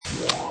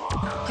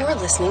You're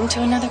listening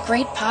to another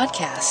great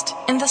podcast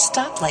in the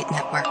Stoplight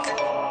Network.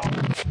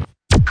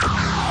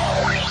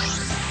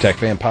 Tech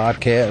Fan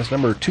Podcast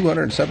number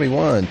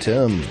 271.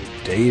 Tim,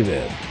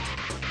 David.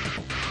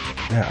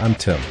 Yeah, I'm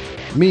Tim.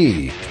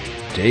 Me,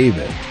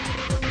 David.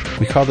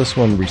 We call this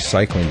one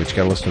recycling, but you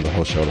gotta listen to the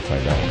whole show to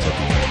find out what's up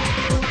in there.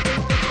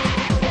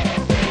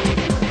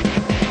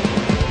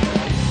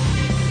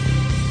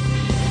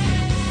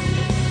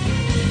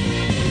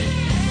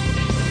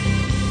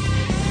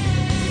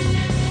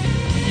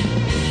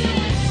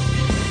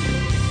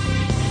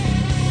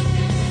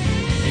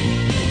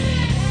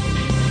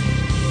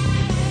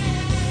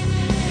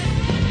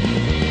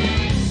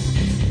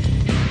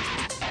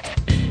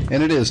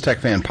 And it is Tech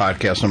Fan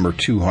Podcast number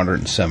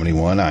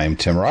 271. I'm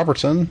Tim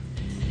Robertson.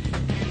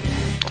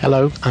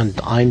 Hello, and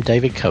I'm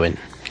David Cohen.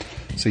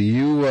 So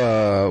you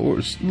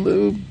were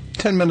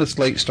 10 minutes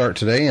late start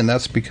today, and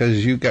that's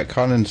because you got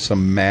caught in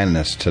some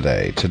madness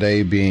today.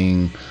 Today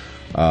being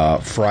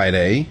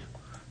Friday.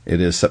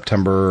 It is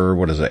September,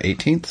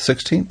 18th?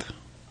 16th?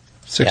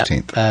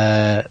 16th.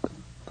 Yeah,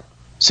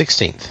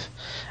 16th.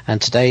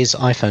 And today's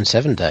iPhone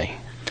 7 day.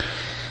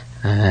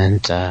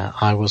 And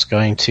I was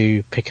going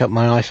to pick up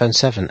my iPhone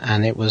 7,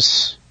 and it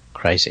was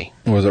crazy.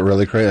 Was it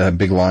really crazy? It had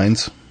big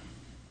lines?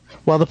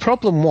 Well, the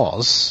problem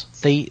was,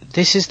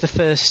 this is the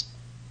first...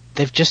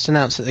 They've just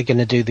announced that they're going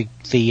to do the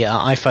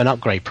iPhone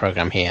upgrade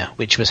program here,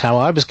 which was how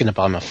I was going to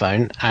buy my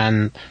phone,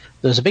 and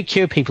there was a big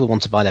queue of people who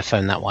want to buy their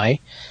phone that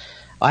way.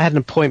 I had an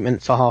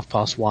appointment for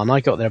 1:30.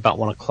 I got there about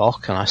 1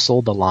 o'clock, and I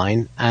saw the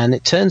line, and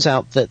it turns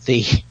out that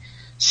the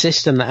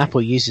system that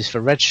Apple uses for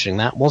registering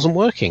that wasn't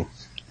working.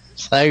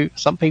 So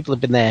some people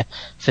had been there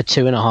for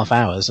 2.5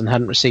 hours and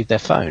hadn't received their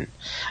phone.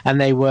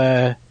 And it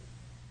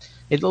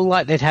looked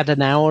like they'd had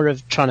an hour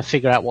of trying to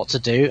figure out what to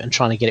do and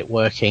trying to get it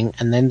working.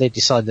 And then they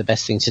decided the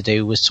best thing to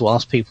do was to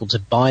ask people to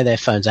buy their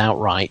phones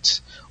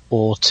outright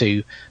or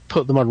to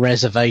put them on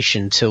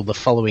reservation till the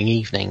following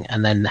evening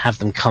and then have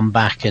them come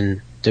back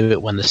and do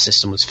it when the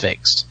system was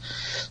fixed.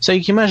 So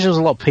you can imagine there was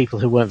a lot of people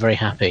who weren't very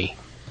happy.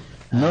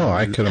 No,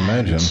 I could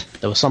imagine.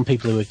 There were some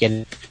people who were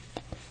getting...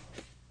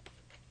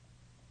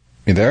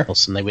 You there?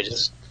 And they were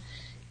just...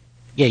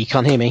 Yeah, you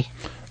can't hear me?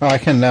 Oh, I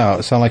can now.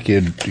 It sounded like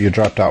you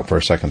dropped out for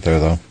a second there,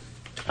 though.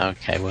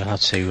 Okay, we'll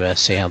have to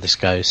see how this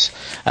goes.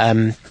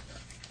 There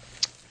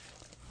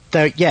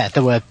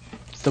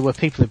were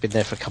people who'd been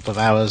there for a couple of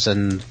hours,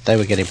 and they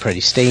were getting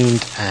pretty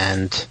steamed,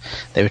 and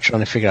they were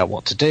trying to figure out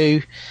what to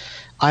do.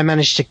 I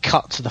managed to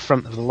cut to the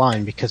front of the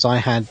line because I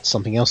had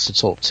something else to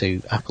talk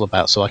to Apple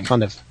about, so I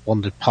kind of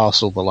wandered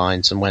past all the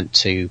lines and went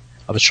to...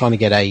 I was trying to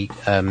get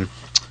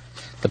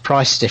the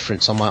price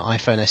difference on my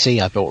iPhone SE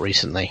I bought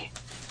recently,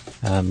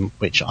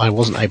 which I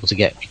wasn't able to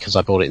get because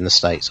I bought it in the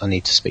States. I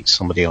need to speak to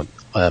somebody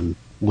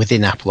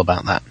within Apple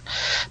about that.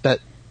 But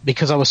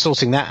because I was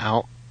sorting that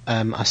out,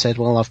 I said,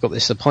 well, I've got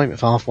this appointment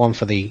for 1:30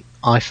 for the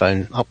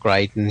iPhone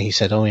upgrade. And he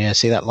said, oh, yeah,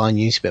 see that line?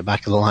 You used to be at the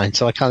back of the line.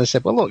 So I kind of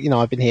said, well, look,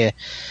 I've been here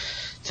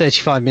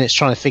 35 minutes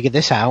trying to figure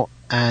this out,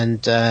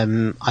 and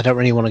I don't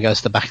really want to go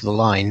to the back of the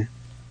line.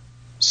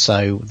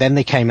 So then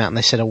they came out and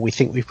they said, oh, we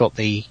think we've got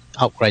the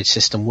upgrade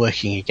system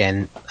working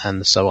again.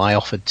 And so I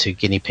offered to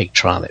guinea pig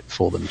trial it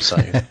for them. So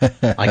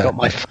I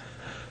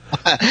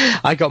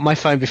got my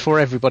phone before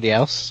everybody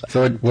else.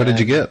 So what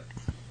did you get?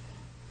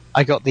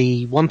 I got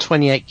the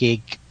 128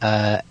 gig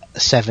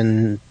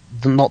 7,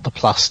 not the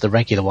Plus, the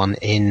regular one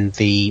in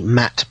the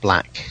matte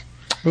black.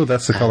 Oh,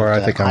 that's the color I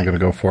think I'm going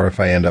to go for if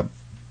I end up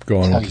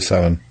going with the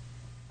 7.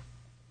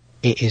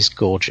 It is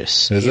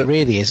gorgeous. Is it? It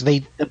really is.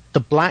 The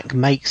black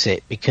makes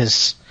it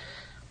because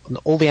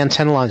all the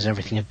antenna lines and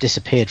everything have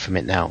disappeared from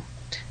it now.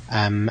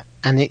 And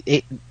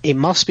it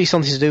must be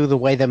something to do with the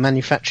way they're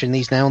manufacturing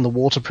these now and the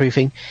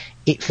waterproofing.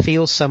 It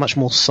feels so much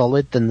more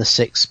solid than the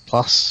 6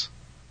 Plus,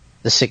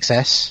 the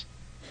 6S.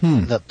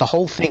 The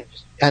whole thing,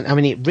 and I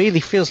mean, it really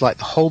feels like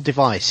the whole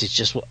device is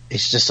just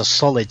a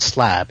solid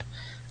slab.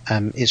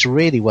 It's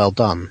really well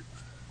done.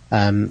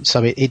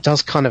 So it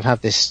does kind of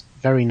have this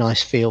very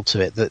nice feel to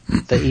it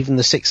that even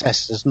the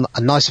 6S, as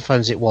nice a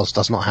phone as it was,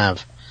 does not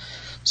have.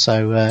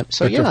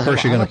 But yeah, of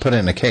course you're going to put it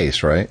in a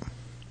case, right?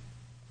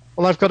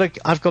 Well, I've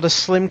got a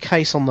slim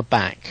case on the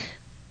back.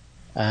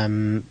 I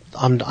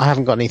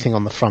haven't got anything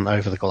on the front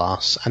over the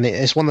glass, and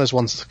it's one of those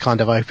ones that kind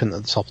of open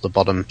at the top of the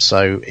bottom,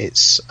 so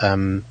it's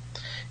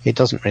it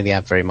doesn't really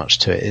add very much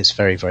to it. It's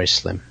very, very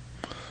slim,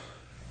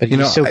 but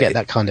you still get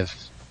that kind of...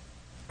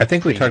 I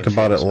think we talked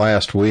about it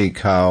last week,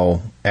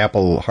 how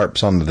Apple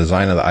harps on the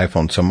design of the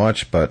iPhone so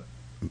much, but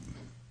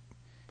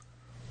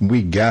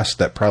we guessed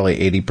that probably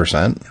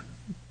 80%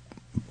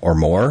 or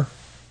more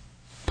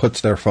puts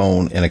their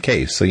phone in a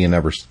case, so you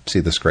never see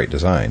this great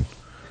design.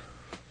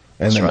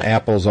 And then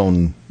Apple's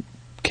own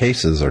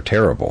cases are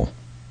terrible.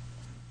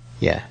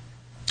 Yeah.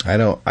 I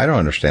don't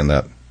understand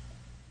that.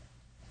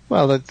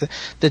 Well,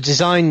 the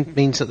design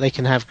means that they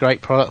can have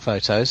great product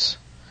photos.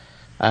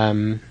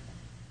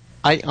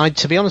 I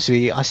to be honest with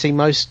you, I see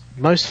most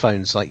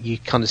phones, like you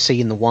kind of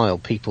see in the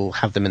wild, people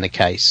have them in a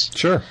case.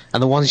 Sure.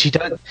 And the ones you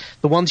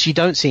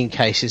don't see in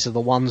cases are the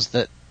ones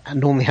that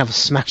normally have a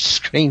smashed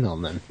screen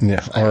on them.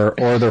 Yeah,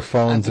 or their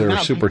phones And that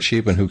are super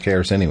cheap and who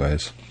cares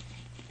anyways.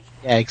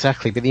 Yeah,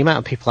 exactly. But the amount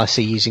of people I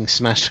see using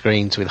smashed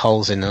screens with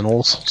holes in and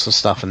all sorts of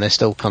stuff, and they're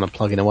still kind of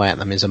plugging away at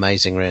them, is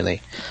amazing,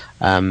 really.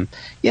 I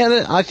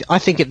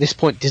think at this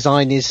point,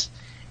 design is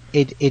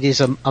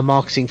a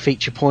marketing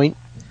feature point.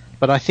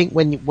 But I think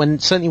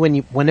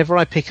whenever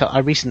I pick up, I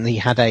recently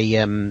had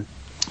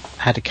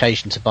had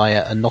occasion to buy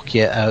a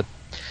Nokia,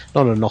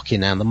 not a Nokia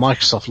now, the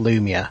Microsoft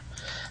Lumia,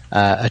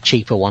 a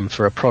cheaper one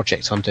for a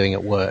project I'm doing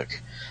at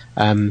work.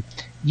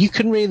 You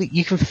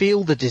can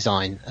feel the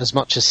design as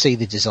much as see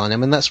the design. I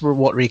mean, that's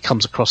what really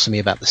comes across to me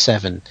about the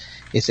 7,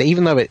 is that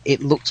even though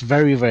it looks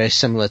very, very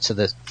similar to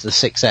the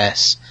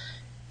 6S,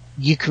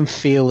 you can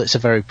feel it's a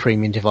very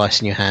premium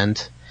device in your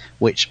hand,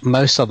 which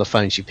most other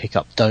phones you pick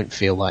up don't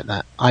feel like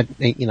that.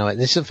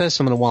 This is the first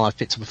time in a while I've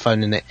picked up a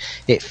phone and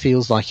it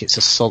feels like it's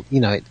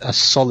a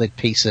solid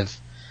piece of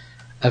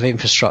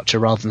infrastructure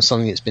rather than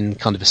something that's been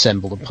kind of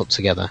assembled and put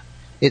together.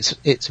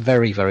 It's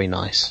very, very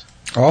nice.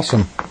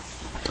 Awesome.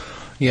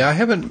 Yeah, I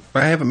haven't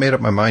made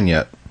up my mind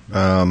yet.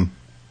 It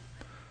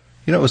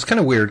was kind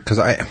of weird because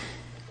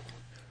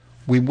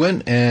we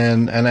went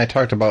and I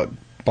talked about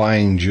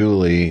buying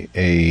Julie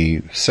a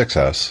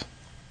 6S.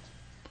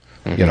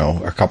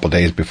 Mm-hmm. A couple of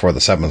days before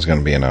the 7 is going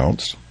to be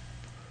announced.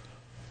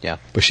 Yeah.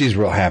 But she's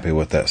real happy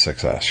with that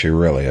 6S. She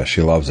really is.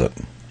 She loves it.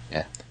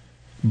 Yeah.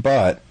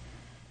 But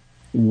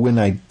when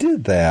I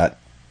did that,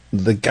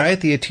 the guy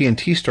at the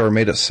AT&T store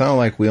made it sound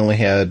like we only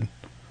had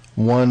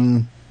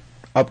one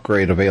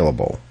upgrade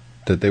available,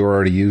 that they were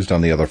already used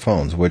on the other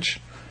phones,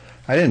 which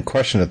I didn't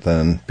question it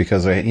then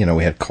because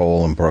we had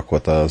Cole and Brooke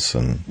with us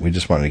and we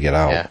just wanted to get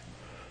out. Yeah.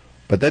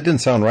 But that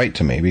didn't sound right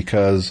to me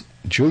because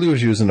Julie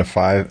was using a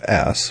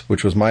 5S,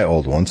 which was my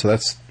old one, so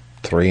that's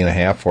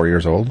 3.5, 4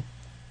 years old.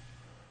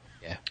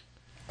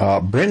 Yeah.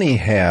 Brittany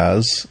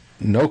has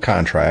no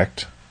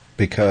contract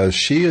because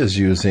she is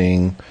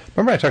using...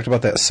 Remember I talked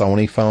about that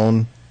Sony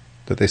phone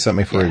that they sent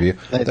me for review?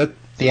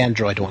 The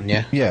Android one,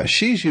 yeah. Yeah,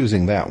 she's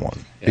using that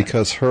one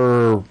because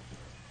her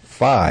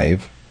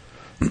 5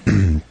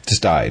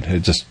 just died. It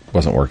just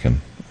wasn't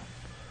working.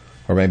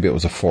 Or maybe it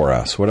was a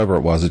 4S, whatever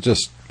it was.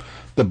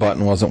 The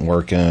button wasn't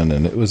working,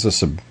 and it was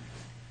just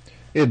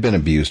it had been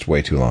abused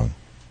way too long.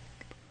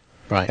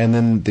 Right. And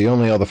then the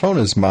only other phone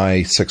is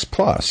my 6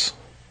 Plus,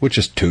 which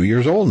is 2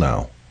 years old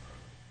now.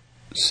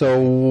 So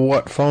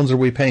what phones are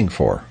we paying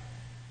for?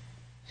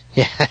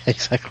 Yeah,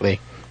 exactly.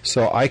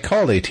 So I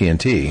called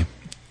AT&T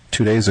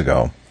 2 days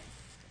ago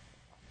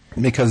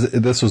because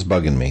this was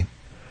bugging me.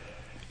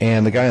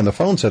 And the guy on the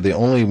phone said the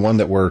only one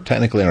that we're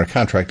technically under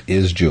contract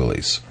is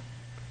Julie's.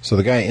 So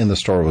the guy in the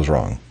store was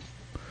wrong.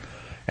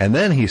 And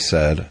then he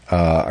said,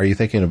 are you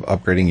thinking of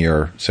upgrading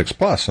your 6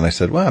 Plus? And I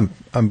said, well,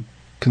 I'm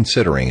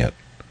considering it.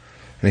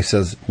 And he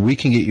says, we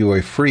can get you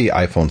a free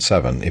iPhone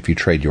 7 if you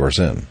trade yours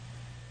in.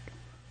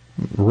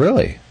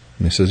 Really?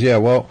 And he says, yeah,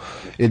 well,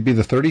 it'd be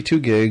the 32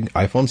 gig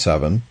iPhone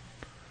 7.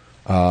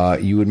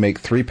 You would make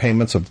 3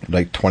 payments of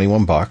like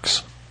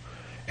 $21.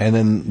 And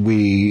then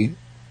we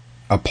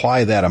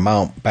apply that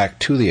amount back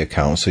to the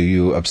account so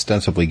you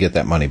ostensibly get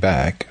that money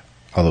back.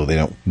 Although they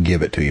don't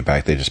give it to you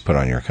back, they just put it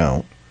on your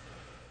account.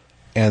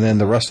 And then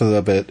the rest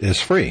of it is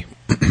free.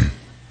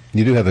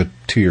 You do have a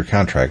 2-year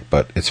contract,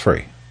 but it's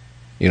free.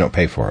 You don't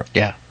pay for it.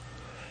 Yeah.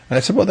 And I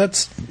said, well,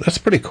 that's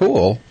pretty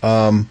cool.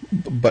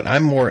 But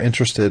I'm more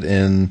interested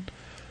in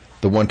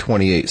the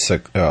 128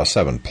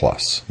 7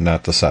 Plus,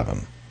 not the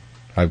 7.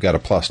 I've got a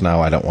Plus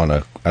now. I don't want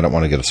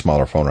to get a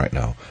smaller phone right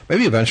now.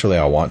 Maybe eventually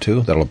I'll want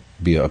to. That'll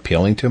be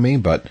appealing to me,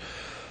 but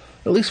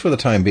at least for the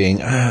time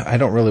being, I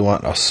don't really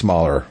want a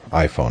smaller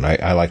iPhone.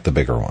 I like the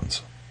bigger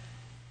ones.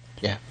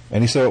 Yeah.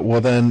 And he said,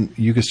 well, then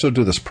you could still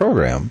do this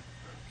program.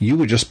 You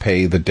would just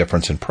pay the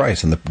difference in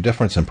price, and the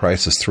difference in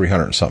price is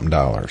 $300 and something.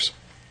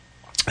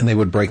 And they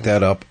would break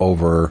that up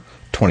over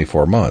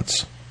 24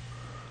 months.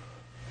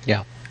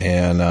 Yeah.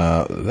 And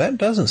that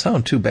doesn't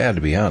sound too bad,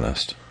 to be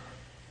honest.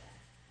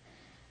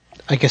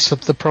 I guess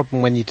the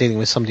problem when you're dealing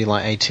with somebody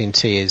like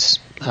AT&T is,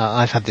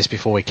 I've had this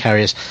before with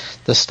carriers,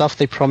 the stuff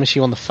they promise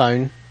you on the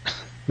phone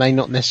may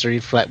not necessarily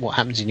reflect what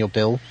happens in your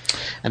bill,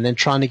 and then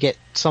trying to get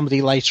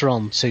somebody later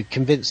on to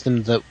convince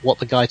them that what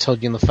the guy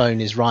told you on the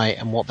phone is right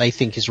and what they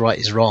think is right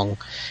is wrong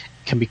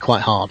can be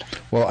quite hard.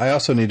 Well, I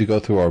also need to go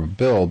through our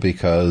bill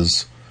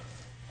because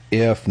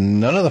if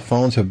none of the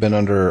phones have been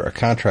under a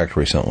contract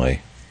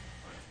recently,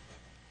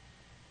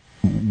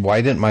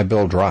 why didn't my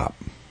bill drop?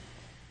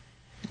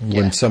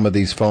 When some of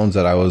these phones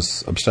that I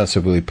was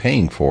ostensibly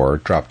paying for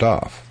dropped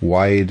off,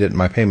 why didn't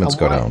my payments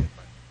go down?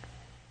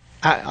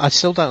 I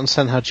still don't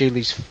understand how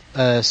Julie's...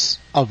 right,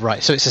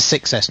 so it's a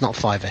 6S, not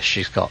 5S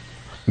she's got.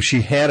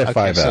 She had a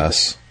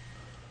 5S.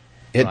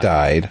 It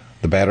died.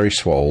 The battery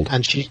swolled.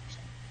 And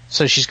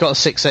so she's got a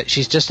 6S.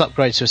 She's just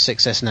upgraded to a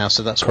 6S now,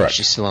 so that's why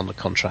she's still under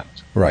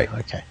contract. Right.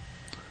 Okay.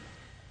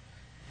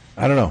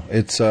 I don't know.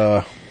 It's...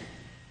 I'm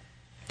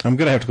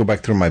going to have to go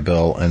back through my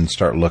bill and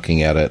start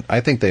looking at it.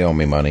 I think they owe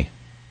me money.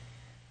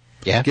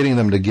 Yeah. Getting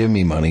them to give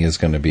me money is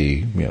going to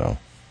be,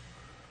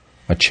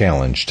 a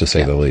challenge, to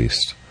say the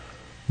least.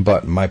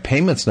 but my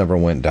payments never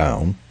went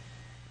down,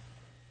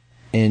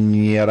 and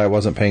yet I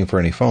wasn't paying for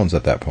any phones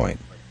at that point.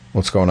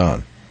 What's going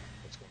on?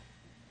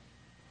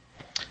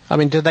 I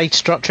mean, do they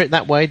structure it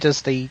that way?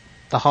 Does the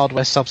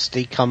hardware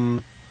subsidy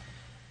come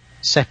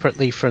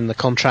separately from the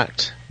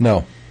contract?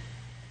 No.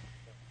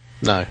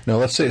 No.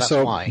 Let's say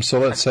so.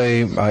 Let's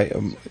say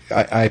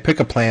I pick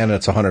a plan.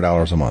 It's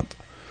 $100 a month.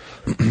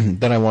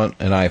 Then I want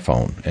an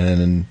iPhone, and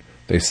then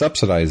they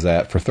subsidize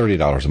that for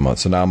 $30 a month.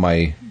 So now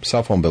my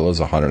cell phone bill is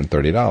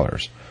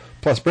 $130.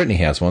 Plus, Brittany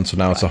has one, so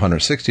now it's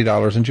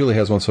 $160, and Julie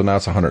has one, so now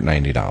it's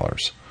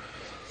 $190.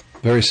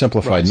 Very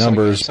simplified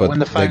numbers, but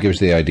that gives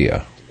the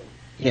idea.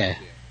 Yeah.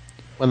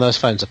 When those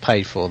phones are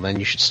paid for, then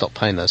you should stop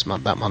paying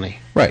that money.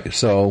 Right.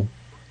 So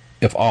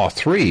if all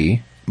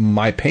three,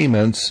 my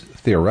payments,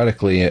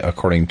 theoretically,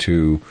 according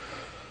to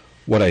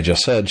what I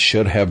just said,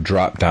 should have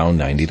dropped down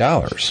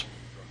 $90.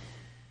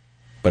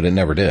 But it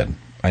never did.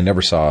 I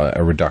never saw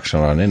a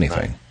reduction on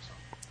anything. Right.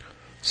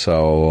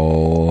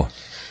 So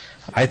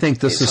I think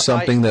this is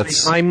something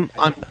that's... I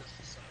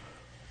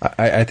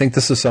think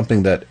this is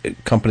something that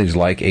companies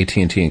like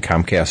AT&T and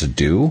Comcast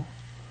do,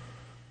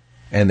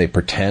 and they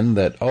pretend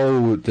that,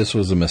 oh, this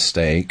was a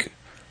mistake.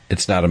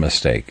 It's not a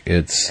mistake.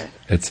 It's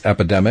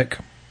epidemic.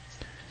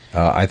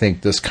 I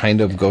think this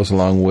kind of goes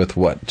along with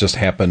what just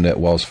happened at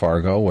Wells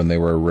Fargo when they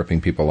were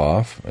ripping people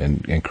off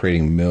and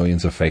creating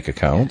millions of fake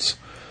accounts.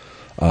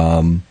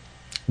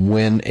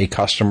 When a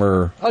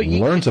customer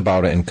learns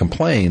about it and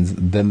complains,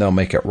 then they'll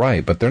make it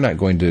right. But they're not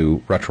going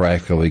to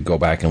retroactively go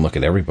back and look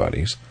at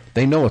everybody's.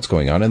 They know what's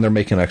going on, and they're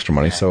making extra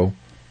money. So,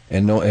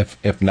 and know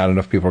if not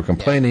enough people are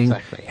complaining,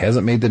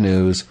 hasn't made the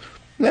news,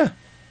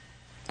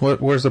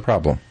 where's the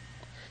problem?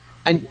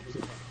 And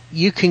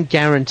you can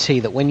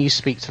guarantee that when you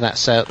speak to that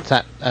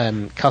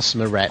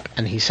customer rep,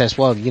 and he says,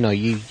 "Well,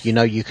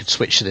 you could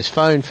switch to this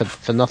phone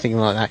for nothing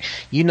like that,"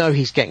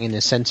 he's getting an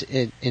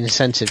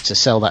incentive to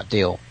sell that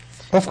deal.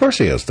 Of course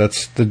he is.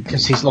 That's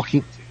because he's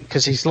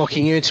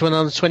locking you into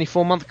another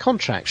 24-month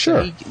contract.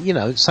 Sure.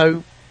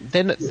 So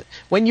then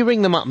when you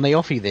ring them up and they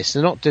offer you this,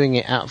 they're not doing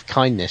it out of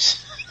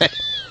kindness.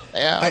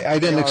 I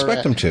didn't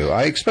expect them to.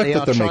 I expect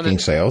that they're making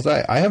sales.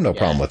 I have no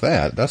problem with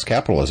that. That's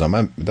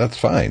capitalism. That's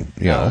fine.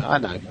 I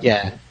know.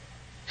 Yeah.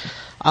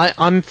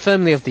 I'm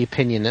firmly of the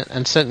opinion,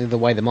 and certainly the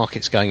way the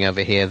market's going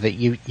over here, that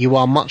you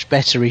are much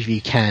better if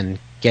you can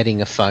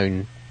getting a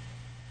phone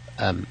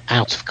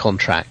out of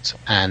contract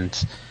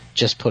and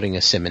just putting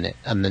a SIM in it,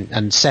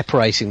 and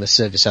separating the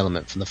service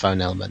element from the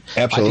phone element.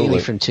 Absolutely.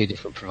 Ideally from two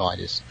different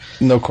providers.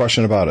 No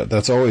question about it.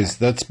 That's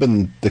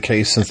been the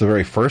case since the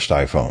very first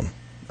iPhone.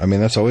 I mean,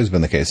 that's always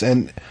been the case.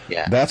 And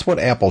that's what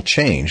Apple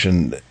changed.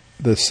 And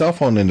the cell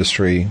phone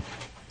industry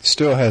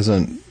still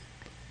hasn't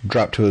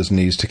dropped to his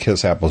knees to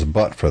kiss Apple's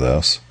butt for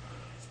this.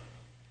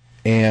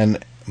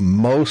 And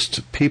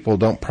most people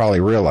don't probably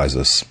realize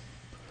this.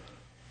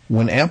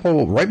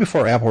 Right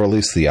before Apple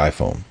released the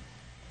iPhone,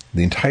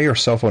 the entire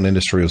cell phone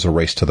industry was a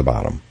race to the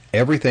bottom.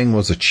 Everything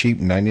was a cheap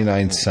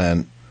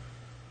 99-cent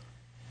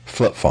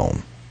flip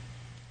phone,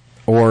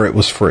 or it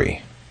was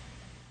free.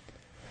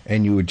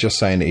 And you would just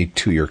sign a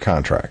 2-year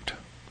contract.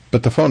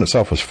 But the phone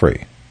itself was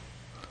free.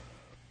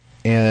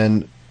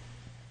 And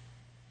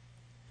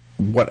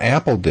what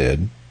Apple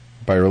did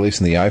by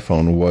releasing the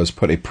iPhone was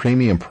put a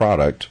premium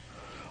product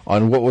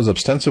on what was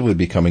ostensibly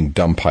becoming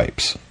dumb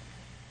pipes,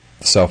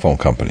 cell phone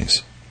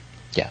companies.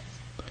 Yeah.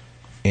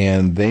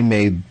 And they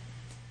made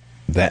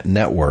that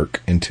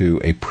network into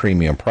a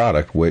premium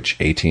product, which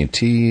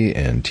AT&T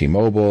and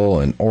T-Mobile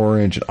and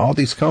Orange and all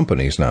these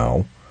companies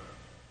now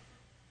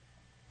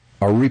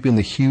are reaping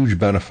the huge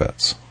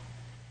benefits.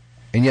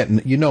 And yet,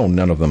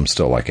 none of them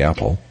still like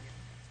Apple.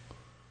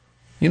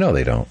 They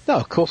don't. No,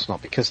 of course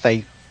not, because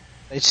they'd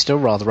still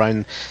rather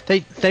own...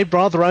 They'd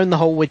rather own the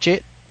whole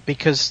widget,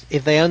 because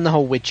if they own the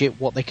whole widget,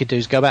 what they could do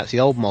is go back to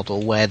the old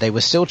model where they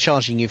were still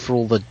charging you for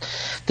all the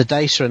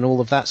data and all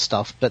of that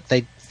stuff, but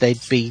they'd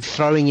be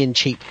throwing in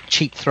cheap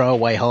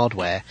throwaway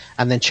hardware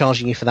and then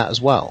charging you for that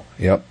as well.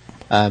 Yep.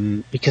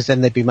 Because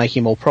then they'd be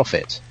making more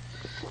profit.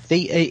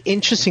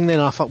 Interestingly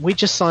enough, we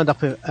just signed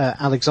up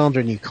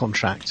Alexander a new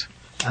contract.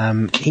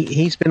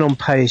 He's been on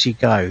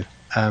pay-as-you-go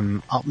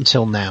up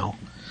until now.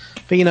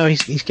 But,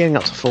 he's getting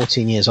up to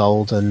 14 years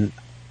old, and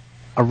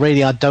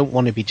I don't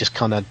want to be just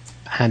kind of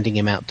handing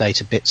him out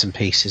data bits and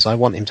pieces. I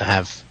want him to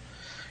have...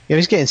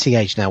 he's getting to the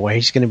age now where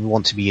he's going to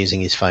want to be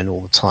using his phone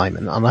all the time.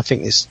 And I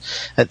think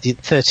at the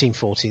 13,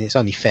 14, it's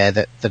only fair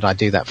that I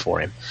do that for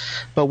him.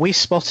 But we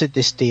spotted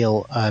this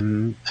deal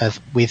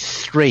with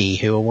Three,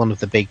 who are one of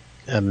the big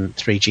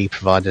 3G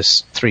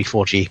providers,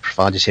 4G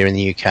providers here in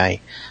the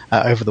UK,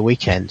 over the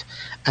weekend.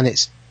 And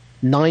it's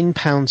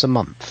 £9 a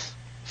month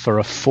for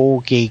a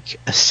 4 gig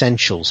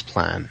essentials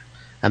plan.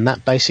 And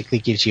that basically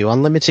gives you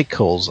unlimited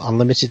calls,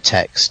 unlimited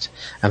text,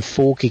 and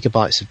 4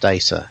 gigabytes of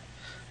data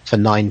for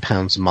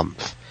 £9 a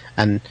month.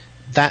 And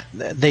that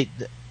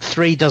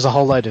Three does a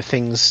whole load of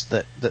things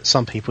that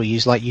some people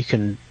use, like you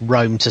can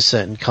roam to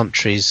certain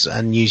countries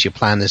and use your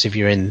plan as if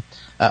you're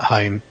at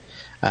home.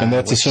 And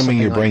that's assuming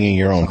you're bringing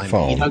your own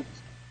phone.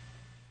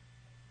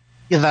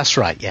 Yeah, that's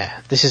right, yeah.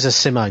 This is a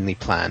SIM-only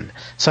plan.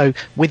 So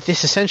with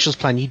this Essentials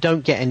plan, you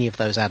don't get any of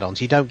those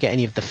add-ons. You don't get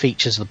any of the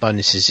features, the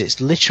bonuses. It's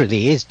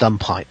literally is dumb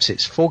pipes.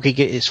 It's 4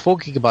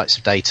 gigabytes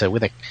of data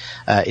with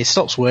it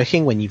stops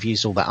working when you've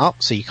used all that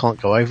up, so you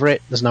can't go over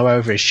it. There's no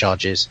overage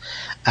charges.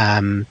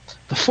 The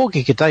 4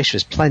 gig of data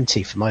is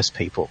plenty for most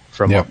people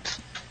for a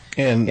month.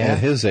 And at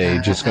his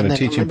age, it's going to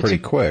teach him pretty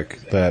quick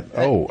that,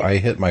 I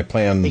hit my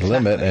plan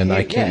limit and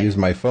I can't use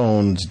my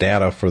phone's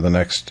data for the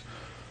next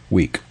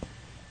week.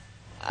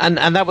 And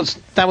that was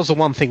the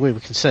one thing we were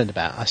concerned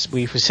about.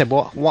 We said,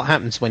 what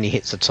happens when he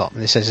hits the top?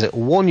 And it says it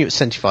will warn you at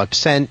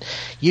 75%.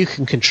 You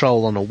can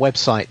control on a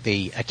website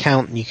the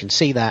account, and you can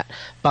see that.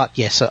 But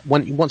yes,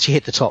 once you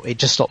hit the top, it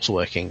just stops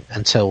working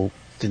until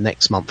the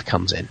next month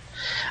comes in.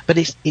 But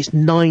it's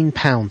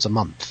 £9 a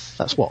month.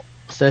 That's what,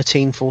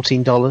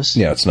 $13-14?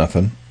 Yeah, it's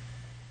nothing.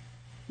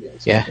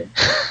 Yeah,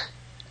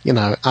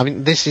 I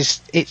mean,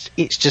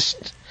 it's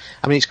just,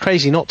 I mean, it's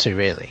crazy not to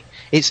really.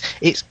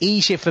 It's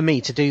easier for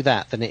me to do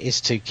that than it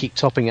is to keep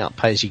topping up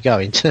pay as you go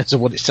in terms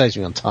of what it saves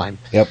me on time.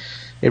 Yep.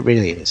 It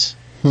really is.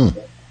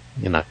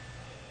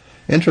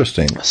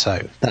 Interesting.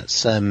 So that's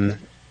So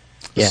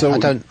I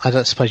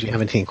don't suppose you have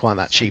anything quite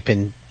that cheap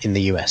in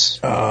the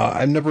US.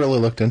 I've never really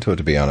looked into it,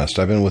 to be honest.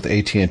 I've been with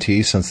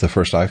AT&T since the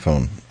first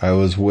iPhone. I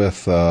was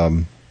with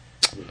I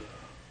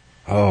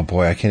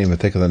can't even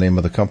think of the name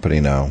of the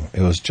company now.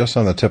 It was just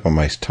on the tip of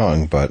my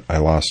tongue, but I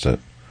lost it.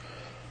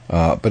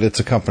 But it's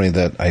a company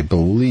that I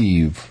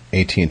believe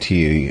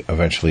AT&T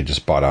eventually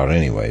just bought out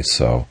anyway.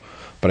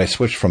 But I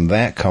switched from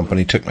that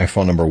company, took my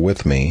phone number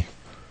with me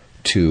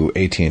to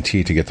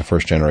AT&T to get the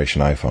first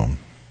generation iPhone.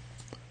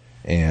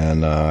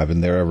 And I've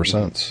been there ever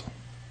since.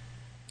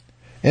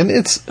 And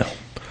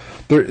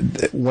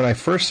when I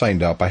first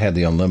signed up, I had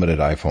the unlimited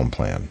iPhone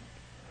plan.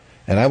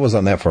 And I was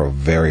on that for a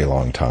very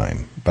long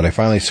time. But I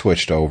finally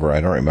switched over.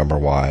 I don't remember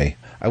why.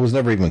 I was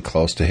never even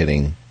close to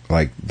hitting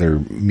their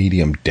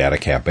medium data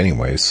cap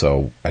anyway,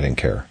 so I didn't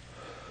care.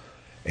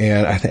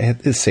 And I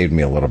think it saved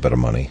me a little bit of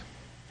money.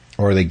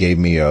 Or they gave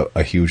me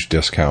a huge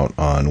discount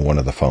on one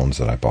of the phones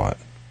that I bought.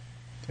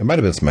 It might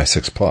have been my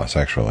 6 Plus,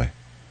 actually.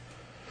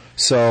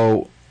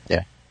 So,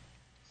 yeah,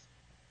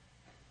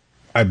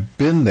 I've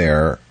been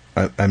there.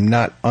 I'm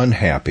not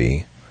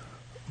unhappy.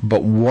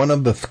 But one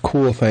of the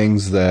cool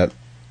things that,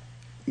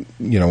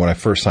 when I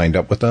first signed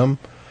up with them,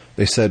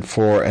 they said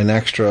for an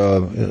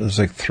extra, it was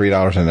like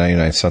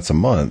 $3.99 a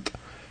month,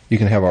 you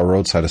can have our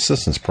roadside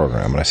assistance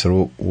program. And I said,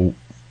 well,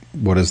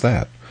 what is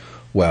that?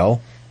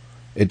 Well,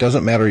 it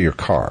doesn't matter your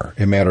car.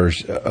 It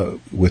matters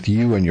with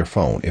you and your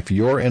phone. If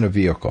you're in a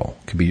vehicle,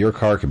 it could be your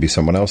car, it could be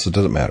someone else, it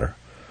doesn't matter.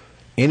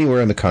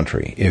 Anywhere in the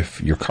country, if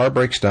your car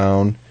breaks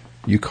down,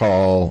 you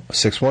call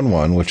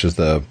 611, which is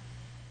the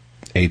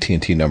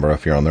AT&T number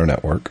if you're on their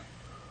network,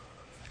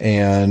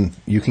 and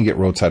you can get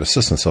roadside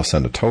assistance. They'll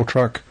send a tow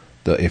truck.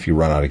 If you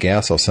run out of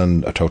gas, they'll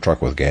send a tow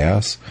truck with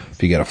gas.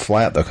 If you get a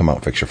flat, they'll come out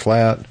and fix your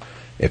flat.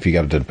 If you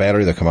got a dead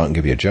battery, they'll come out and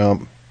give you a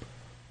jump.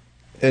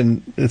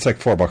 And it's like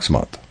 $4 a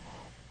month.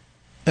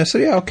 I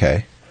said, yeah,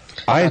 okay.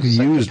 I've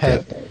used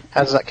it.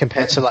 How does that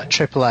compare to like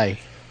AAA?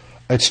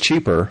 It's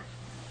cheaper,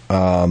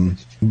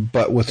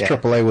 but with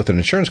AAA, with an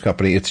insurance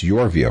company, it's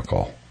your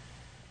vehicle.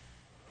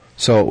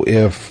 So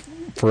if,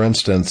 for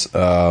instance,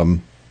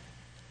 I'm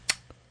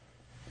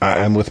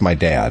with my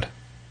dad,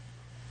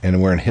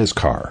 and we're in his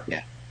car,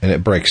 and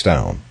it breaks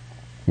down,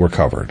 we're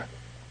covered.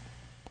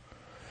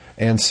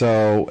 And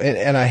so,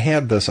 and I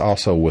had this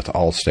also with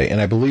Allstate,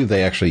 and I believe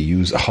they actually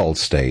use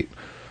Allstate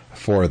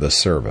for the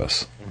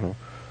service. Mm-hmm.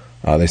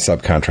 They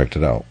subcontract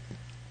it out.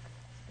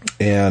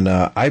 And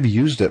I've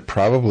used it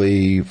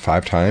probably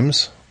 5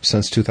 times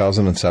since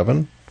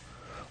 2007.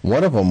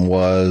 One of them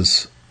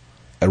was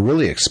a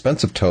really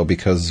expensive tow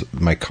because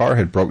my car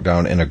had broke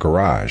down in a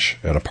garage,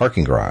 at a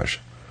parking garage.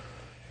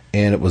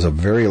 And it was a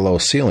very low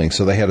ceiling,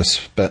 so they had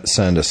to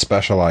send a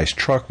specialized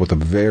truck with a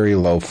very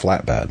low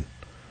flatbed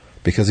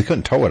because they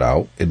couldn't tow it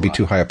out. It'd be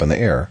too high up in the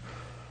air.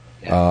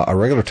 Yeah. A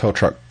regular tow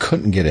truck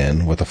couldn't get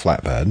in with a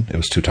flatbed. It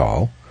was too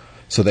tall.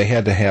 So they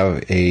had to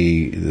have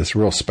this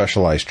real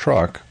specialized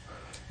truck,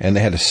 and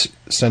they had to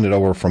send it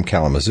over from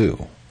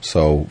Kalamazoo,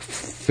 so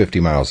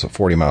 40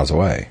 miles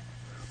away.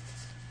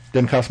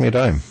 Didn't cost me a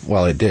dime.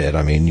 Well, it did.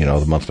 I mean,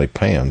 the monthly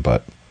plan,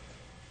 but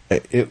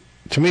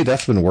to me,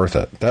 that's been worth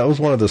it. That was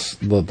one of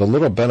the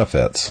little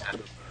benefits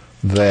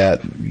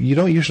that you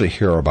don't usually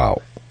hear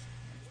about.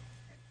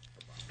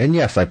 And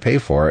yes, I pay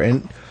for it.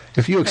 And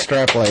if you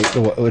extrapolate,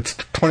 it's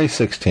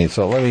 2016,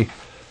 so let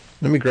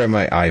me grab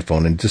my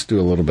iPhone and just do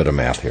a little bit of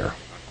math here.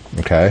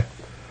 Okay?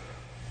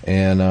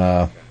 And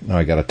now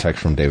I got a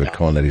text from David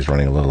Cohen that he's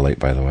running a little late,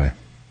 by the way.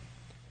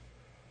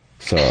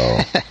 So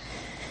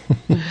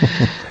we're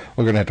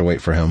going to have to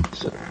wait for him.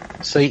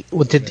 So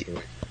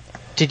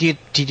did you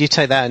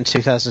take that in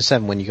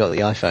 2007 when you got the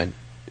iPhone?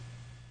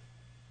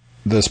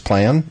 This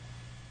plan?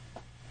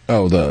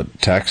 Oh, the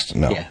text?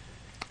 No. Yeah.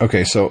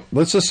 Okay, so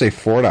let's just say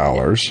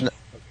 $4.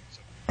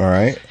 All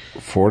right,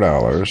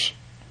 $4.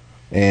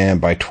 And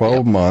by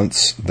 12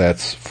 months,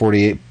 that's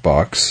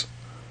 $48.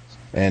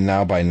 And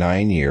now by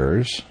 9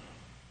 years,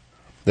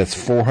 That's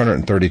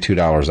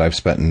 $432 I've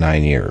spent in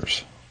 9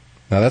 years.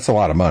 Now, that's a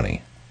lot of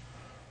money.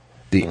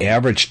 The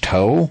average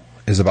tow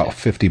is about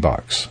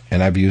 $50,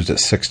 and I've used it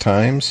 6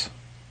 times.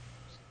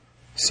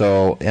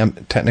 So,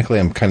 technically,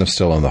 I'm kind of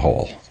still in the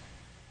hole.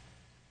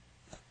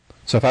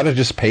 So, if I'd have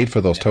just paid for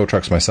those tow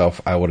trucks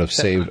myself, I would have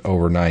saved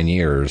over 9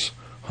 years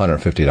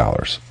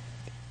 $150.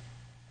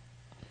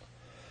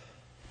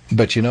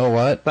 But you know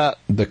what? But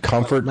the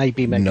comfort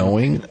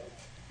knowing...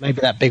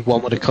 Maybe that big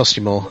one would have cost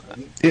you more.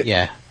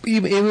 Yeah.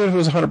 Even if it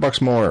was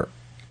 $100 more,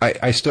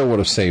 I still would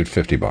have saved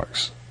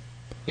 $50.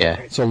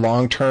 Yeah. So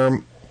long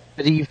term...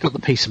 But you've got the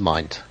peace of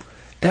mind.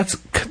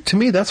 To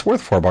me, that's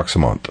worth $4 a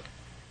month.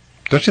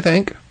 Don't you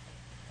think?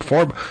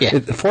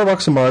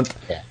 $4 a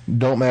month, yeah.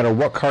 Don't matter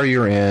what car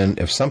you're in,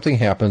 if something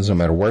happens, no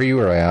matter where you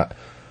are at,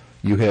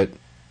 you hit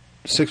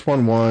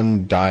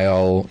 611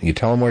 dial, you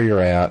tell them where you're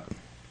at,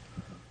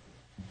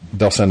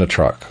 they'll send a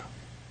truck.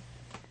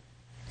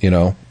 You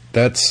know,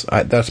 that's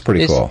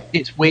pretty cool.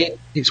 It's weird.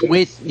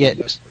 Yeah,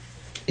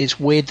 it's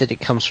weird that it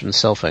comes from the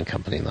cell phone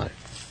company, though.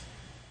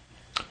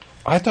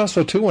 I thought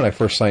so too when I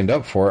first signed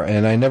up for it,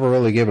 and I never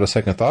really gave it a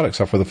second thought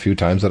except for the few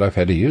times that I've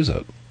had to use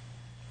it.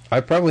 I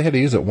probably had to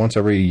use it once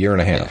every year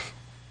and a half.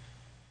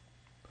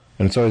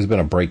 And it's always been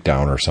a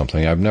breakdown or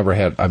something. I've never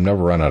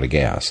run out of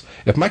gas.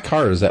 If my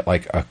car is at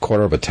like a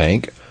quarter of a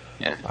tank,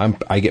 yeah.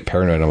 I get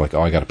paranoid. I'm like,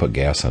 oh, I got to put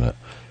gas in it.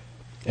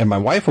 And my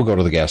wife will go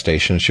to the gas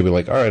station and she'll be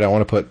like, all right, I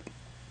want to put,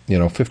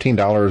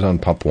 $15 on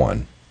pump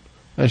 1.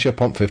 And she'll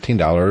pump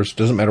 $15.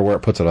 Doesn't matter where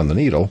it puts it on the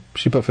needle.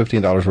 She put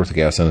 $15 worth of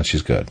gas in and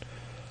she's good.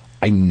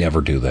 I never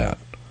do that.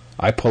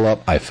 I pull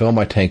up, I fill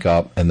my tank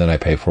up, and then I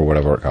pay for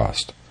whatever it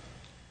costs.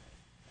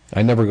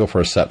 I never go for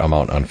a set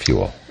amount on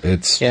fuel. I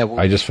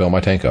just fill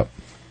my tank up.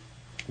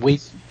 We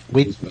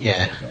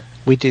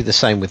do the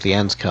same with the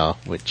Ann's car,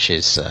 which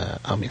is,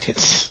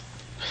 it's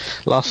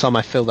last time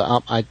I filled it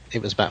up,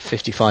 it was about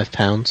 £55,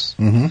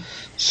 mm-hmm.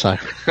 So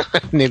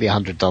nearly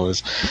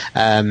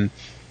 $100.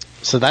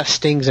 So that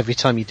stings every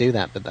time you do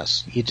that,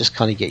 but you just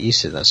kind of get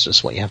used to it. That's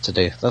just what you have to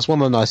do. That's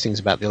one of the nice things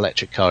about the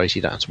electric car is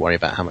you don't have to worry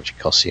about how much it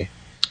costs you.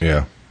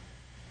 Yeah.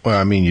 Well,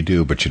 I mean, you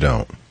do, but you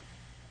don't.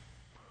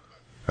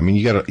 I mean,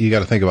 you got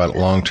to think about it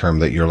long term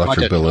that your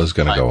electric bill is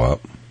going to go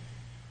up.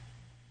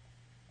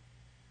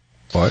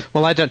 What?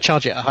 Well, I don't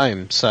charge it at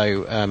home,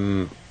 so.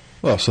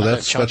 So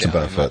that's a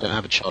benefit. I don't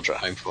have a charger at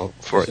home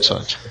for it,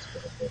 so.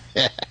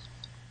 Yeah.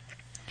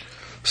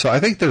 So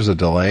I think there's a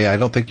delay. I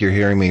don't think you're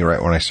hearing me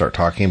right when I start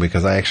talking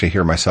because I actually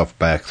hear myself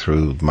back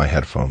through my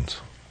headphones.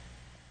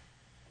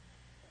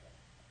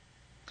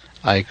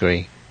 I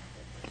agree.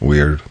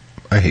 Weird.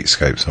 I hate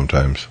Skype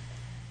sometimes.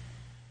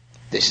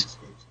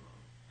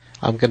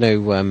 I'm going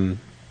to...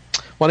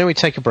 why don't we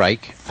take a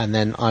break, and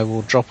then I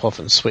will drop off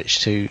and switch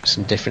to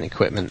some different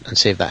equipment and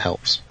see if that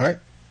helps. All right.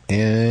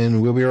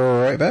 And we'll be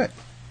right back.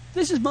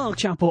 This is Mark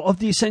Chappell of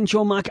the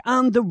Essential Mac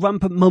and the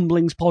Rampant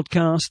Mumblings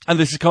podcast. And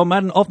this is Carl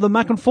Madden of the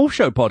Mac and Forth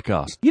Show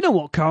podcast. You know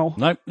what, Carl?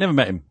 No, never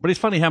met him. But it's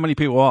funny how many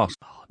people ask.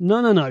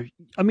 No.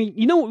 I mean,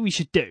 you know what we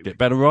should do? Get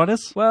better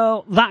riders?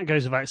 Well, that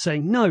goes without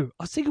saying. No,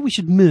 I think we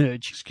should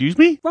merge. Excuse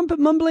me? Rampant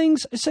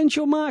Mumblings,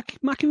 Essential Mac,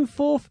 Mac and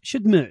Forth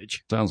should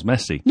merge. Sounds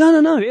messy. No,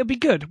 it'll be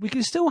good. We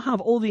can still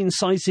have all the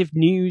incisive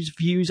news,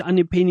 views and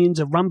opinions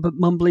of Rampant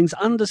Mumblings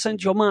and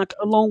Essential Mac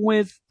along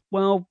with,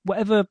 well,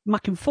 whatever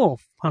Mac and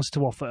Forth has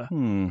to offer.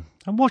 And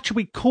what should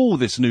we call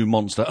this new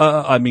monster?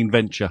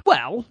 Venture?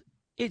 Well,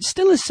 it's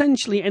still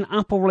essentially an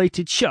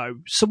Apple-related show,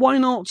 so why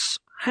not,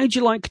 how'd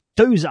you like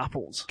those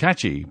apples?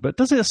 Catchy, but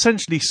does it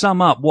essentially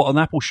sum up what an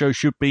Apple show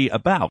should be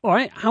about? All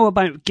right, how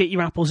about Get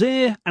Your Apples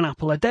Here, An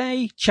Apple a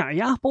Day,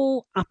 Chatty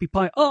Apple, Appy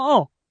Pie,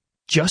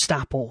 just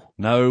Apple.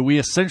 No, we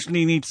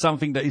essentially need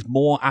something that is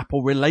more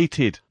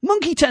Apple-related.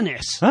 Monkey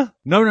Tennis! Huh?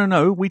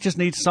 No. We just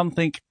need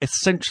something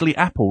essentially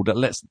Apple that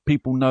lets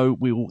people know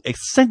we will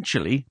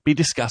essentially be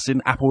discussing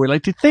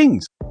Apple-related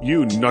things.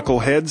 You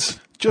knuckleheads,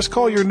 just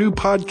call your new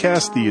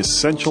podcast the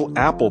Essential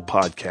Apple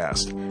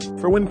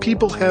Podcast, for when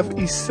people have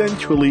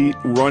essentially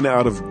run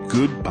out of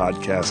good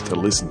podcasts to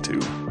listen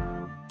to.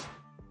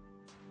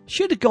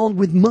 Should have gone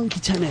with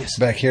Monkey Tennis.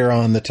 Back here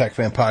on the Tech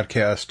Fan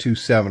Podcast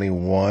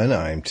 271,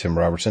 I'm Tim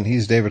Robertson.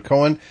 He's David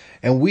Cohen,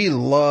 and we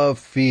love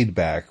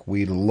feedback.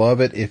 We'd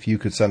love it if you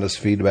could send us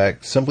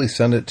feedback. Simply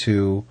send it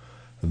to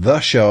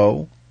the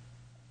show,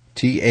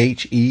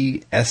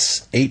 THESHOW,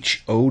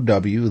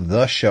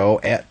 the show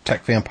at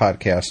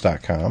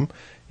techfanpodcast.com.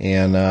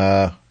 And,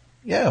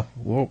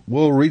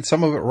 we'll read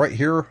some of it right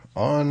here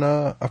on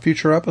a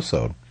future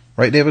episode.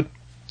 Right, David?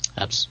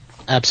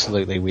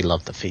 Absolutely. We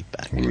love the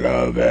feedback.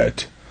 Love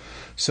it.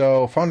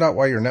 So, found out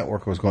why your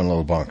network was going a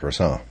little bonkers,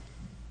 huh?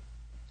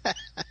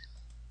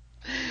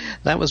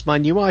 That was my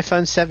new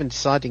iPhone 7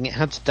 deciding it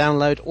had to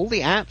download all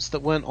the apps that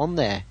weren't on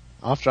there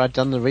after I'd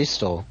done the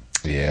restore.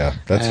 Yeah,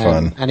 that's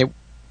fun. And it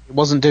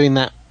wasn't doing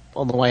that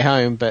on the way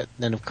home, but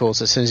then, of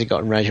course, as soon as it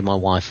got in range of my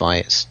Wi-Fi,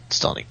 it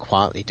started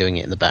quietly doing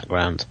it in the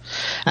background.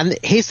 And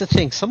here's the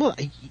thing.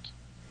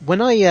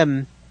 When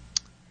I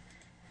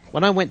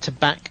went to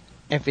back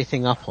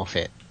everything up off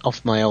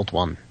my old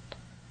one,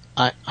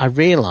 I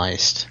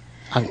realised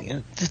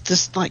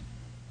there's like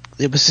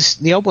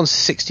the old one's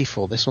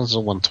 64. This one's a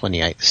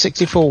 128. The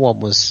 64 one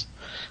was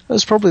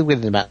probably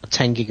within about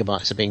 10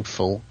 gigabytes of being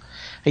full.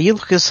 And you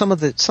look at some of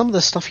the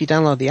stuff you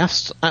download the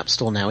App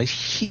Store now is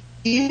huge.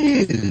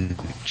 I mean,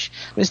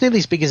 it's nearly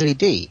as big as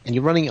LED, and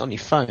you're running it on your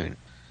phone.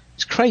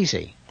 It's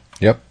crazy.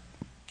 Yep.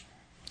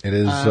 It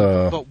is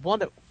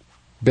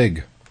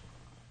big.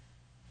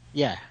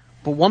 Yeah.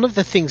 But one of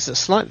the things that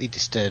slightly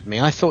disturbed me,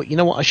 I thought, you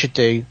know what I should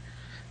do,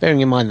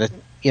 bearing in mind that,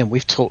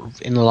 we've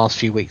talked in the last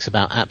few weeks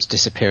about apps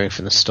disappearing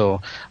from the store.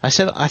 I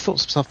thought to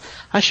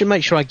myself, I should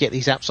make sure I get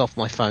these apps off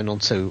my phone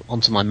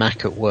onto my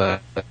Mac at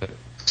work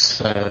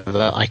so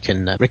that I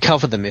can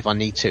recover them if I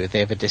need to, if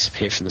they ever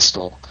disappear from the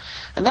store.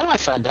 And then I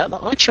found out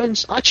that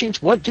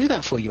iTunes won't do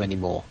that for you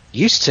anymore.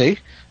 Used to,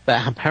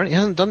 but apparently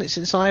hasn't done it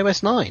since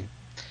iOS 9.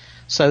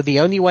 So the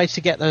only way to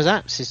get those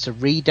apps is to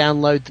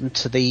re-download them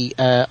to the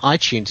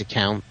iTunes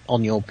account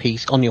on your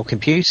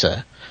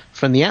computer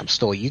from the App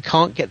Store. You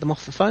can't get them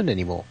off the phone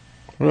anymore.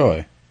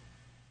 Really?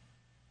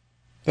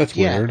 That's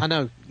weird. Yeah, I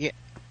know. Yeah.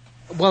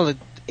 Well,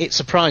 it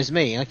surprised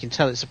me. I can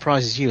tell it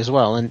surprises you as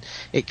well. And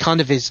it kind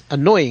of is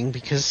annoying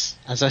because,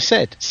 as I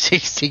said,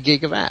 60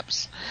 gig of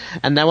apps.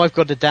 And now I've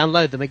got to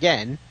download them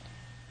again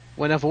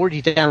when I've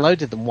already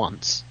downloaded them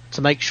once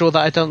to make sure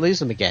that I don't lose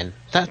them again.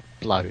 That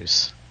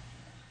blows.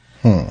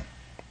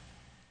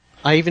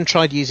 I even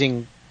tried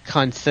using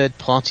kind of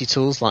third-party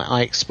tools like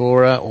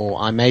iExplorer or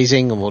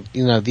iMazing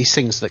or, these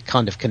things that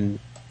kind of can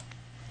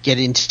get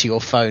into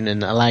your phone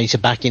and allow you to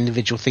back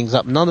individual things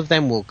up. None of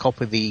them will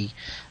copy the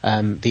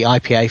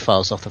IPA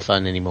files off the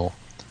phone ananymore.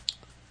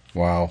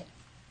 Wow.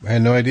 I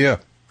had no idea.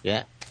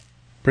 Yeah.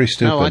 Pretty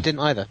stupid. No, I didn't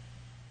either.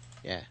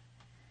 Yeah.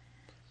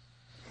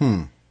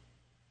 Oh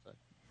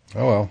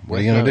well, what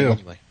are you going to do?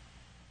 Anyway.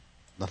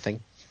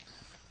 Nothing.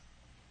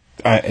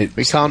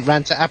 We can't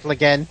rant at Apple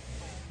again.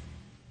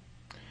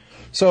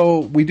 So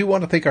we do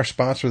want to thank our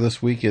sponsor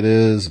this week. It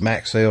is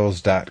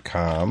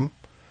MacSales.com.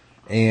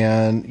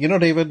 And,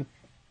 David,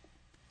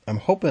 I'm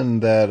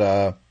hoping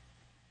that,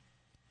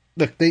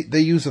 look, they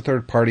use a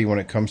third party when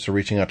it comes to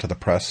reaching out to the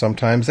press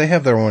sometimes. They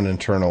have their own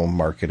internal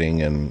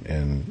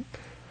marketing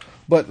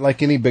but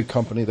like any big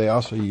company, they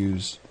also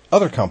use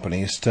other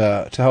companies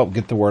to help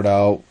get the word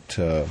out,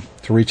 to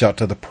reach out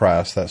to the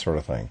press, that sort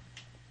of thing.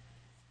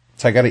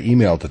 So I got an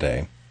email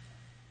today.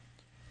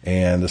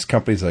 And this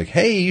company's like,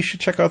 hey, you should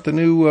check out the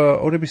new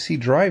OWC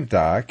Drive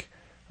dock.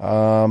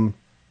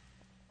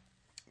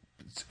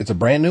 It's a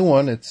brand new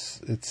one. It's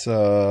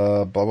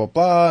blah, blah,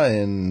 blah.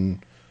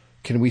 And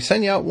can we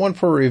send you out one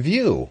for a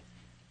review?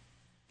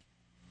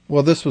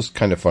 Well, this was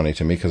kind of funny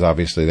to me because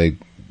obviously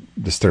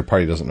this third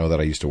party doesn't know that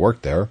I used to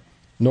work there,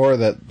 nor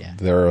that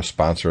they're a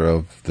sponsor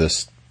of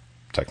this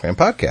TechFan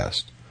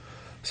podcast.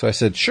 So I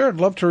said, sure, I'd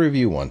love to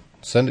review one.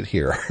 Send it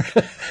here.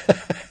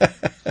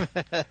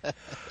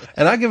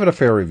 And I give it a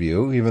fair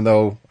review, even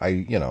though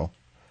I know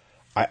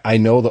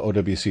the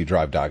OWC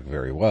Drive dock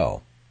very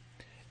well.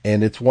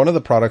 And it's one of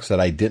the products that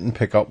I didn't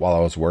pick up while I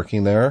was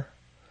working there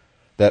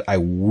that I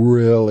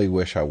really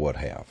wish I would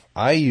have.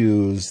 I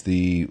use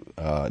the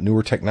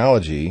newer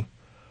technology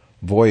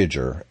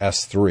Voyager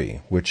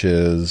S3, which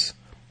is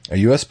a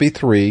USB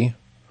 3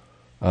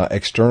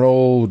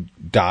 external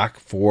dock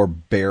for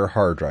bare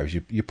hard drives.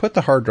 You put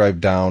the hard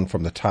drive down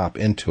from the top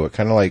into it,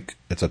 kind of like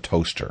it's a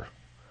toaster.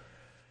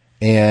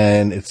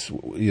 And it's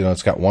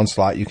got one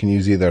slot. You can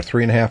use either a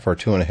 3.5 or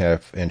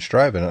 2.5 inch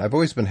drive in it. I've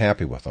always been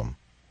happy with them.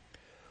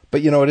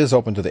 But, it is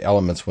open to the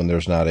elements when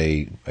there's not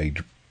a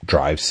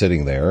drive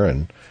sitting there,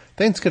 and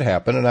things could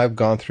happen. And I've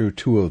gone through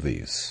 3 of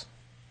these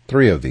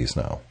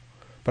now.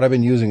 But I've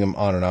been using them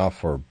on and off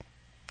for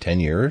 10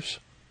 years.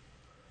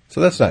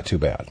 So that's not too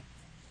bad.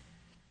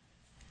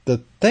 The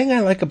thing I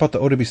like about the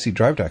OWC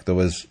Drive dock, though,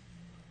 is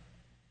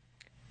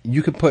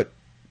you can put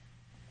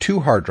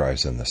 2 hard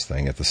drives in this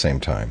thing at the same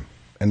time.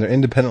 And they're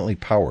independently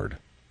powered.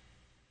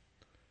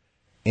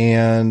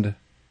 And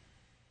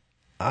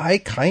I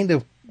kind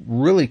of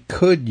really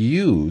could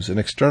use an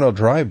external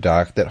drive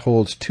dock that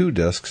holds 2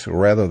 disks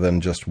rather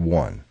than just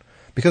one.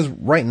 Because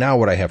right now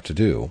what I have to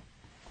do,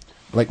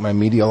 like my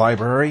media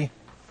library,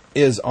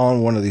 is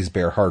on one of these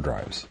bare hard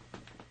drives.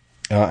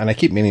 And I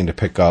keep meaning to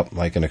pick up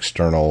like an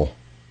external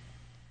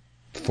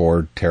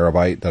 4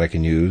 terabyte that I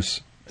can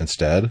use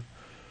instead.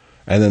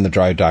 And then the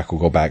drive dock will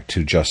go back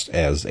to just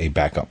as a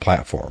backup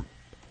platform.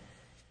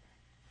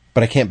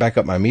 But I can't back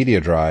up my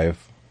media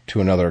drive to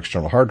another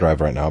external hard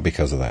drive right now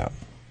because of that.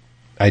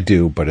 I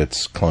do, but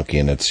it's clunky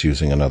and it's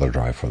using another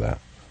drive for that.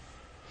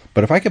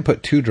 But if I could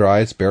put 2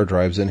 drives, bare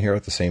drives in here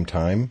at the same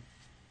time,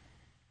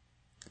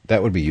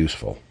 that would be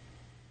useful.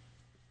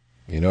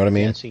 You know what I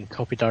mean? Yeah, so you can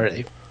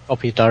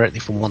copy directly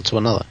from one to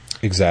another.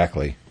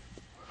 Exactly.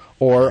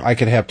 Or I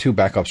could have 2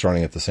 backups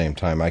running at the same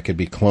time. I could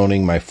be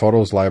cloning my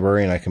photos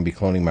library and I can be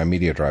cloning my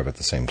media drive at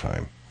the same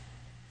time.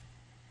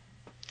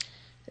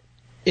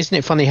 Isn't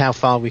it funny how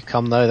far we've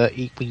come, though, that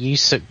we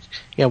used to,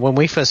 when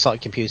we first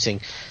started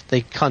computing,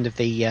 the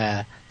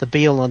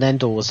be-all and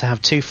end-all was to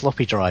have 2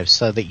 floppy drives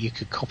so that you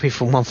could copy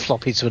from one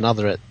floppy to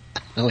another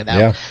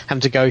without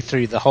having to go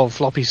through the whole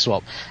floppy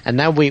swap. And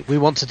now we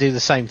want to do the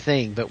same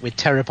thing, but with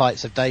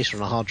terabytes of data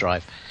on a hard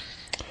drive.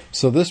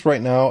 So this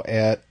right now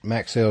at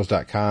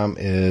MacSales.com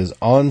is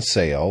on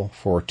sale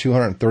for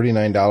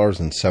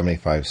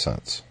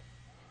 $239.75.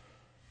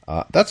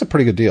 That's a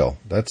pretty good deal.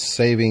 That's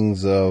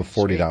savings of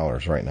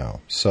 $40 right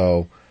now.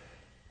 So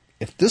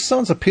if this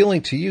sounds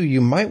appealing to you, you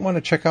might want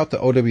to check out the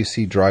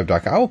OWC Drive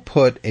Dock. I'll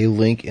put a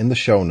link in the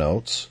show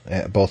notes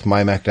at both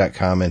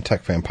mymac.com and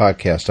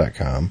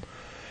techfanpodcast.com.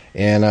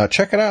 And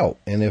check it out.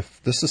 And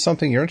if this is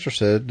something you're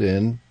interested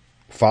in,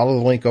 follow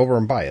the link over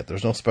and buy it.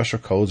 There's no special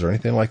codes or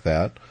anything like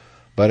that.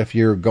 But if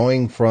you're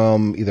going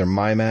from either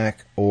MyMac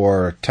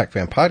or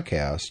TechFan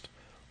Podcast,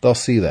 they'll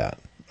see that.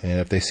 And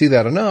if they see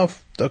that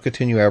enough, they'll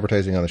continue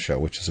advertising on the show,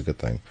 which is a good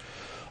thing.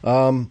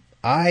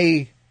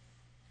 I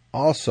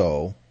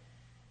also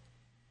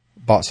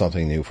bought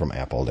something new from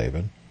Apple,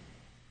 David.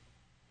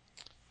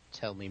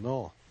 Tell me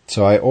more.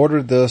 So I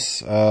ordered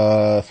this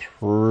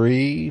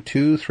 3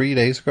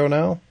 days ago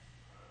now.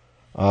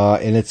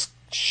 And it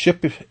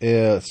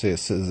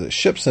says it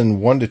ships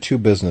in 1 to 2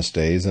 business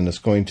days, and it's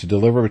going to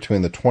deliver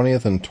between the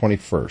 20th and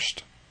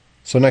 21st.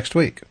 So next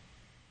week.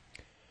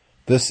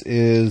 This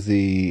is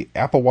the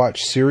Apple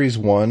Watch Series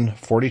 1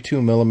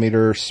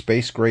 42mm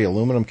space gray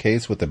aluminum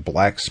case with a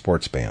black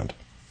sports band.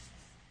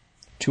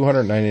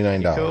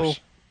 $299. Cool.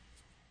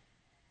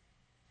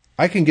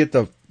 I can get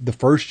the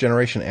first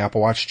generation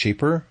Apple Watch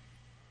cheaper,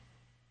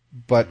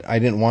 but I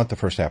didn't want the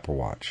first Apple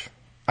Watch.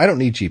 I don't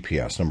need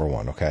GPS, number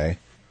one, okay?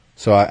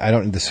 So I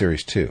don't need the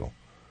Series 2.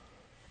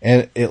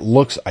 And it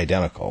looks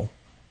identical.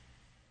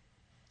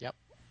 Yep.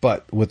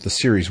 But with the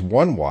Series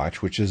 1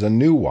 watch, which is a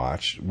new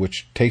watch,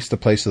 which takes the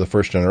place of the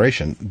first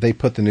generation, they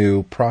put the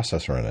new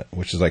processor in it,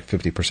 which is like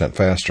 50%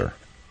 faster.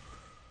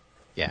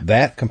 Yeah.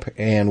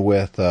 And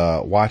with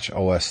Watch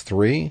OS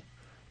 3,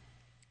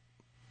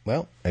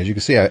 well, as you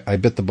can see, I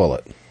bit the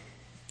bullet.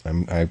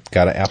 I've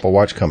got an Apple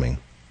Watch coming.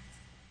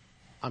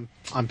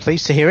 I'm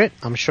pleased to hear it.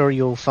 I'm sure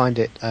you'll find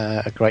it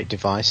a great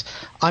device.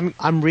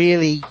 I'm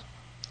really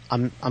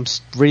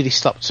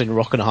stuck between a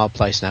rock and a hard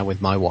place now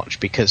with my watch,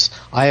 because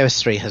iOS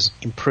 3 has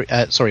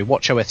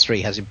WatchOS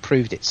 3 has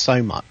improved it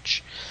so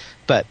much.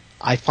 But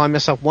I find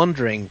myself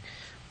wondering,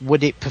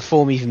 would it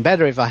perform even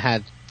better if I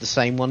had the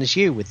same one as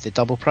you with the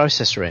double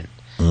processor in?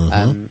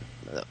 Mm-hmm.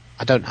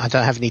 I don't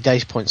have any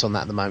data points on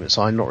that at the moment,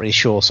 so I'm not really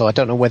sure. So I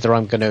don't know whether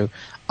I'm going to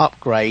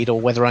upgrade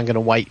or whether I'm going to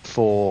wait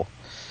for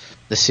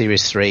the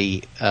Series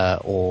 3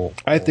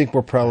 I think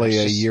we're probably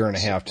a year and a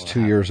half to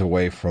 2 years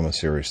away from a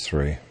Series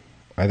 3.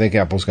 I think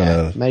Apple's going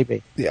to...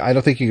 maybe. I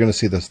don't think you're going to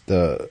see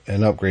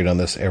an upgrade on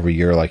this every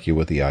year like you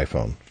with the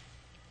iPhone.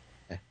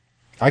 Yeah.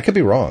 I could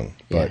be wrong,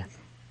 but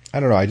I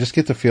don't know. I just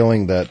get the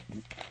feeling that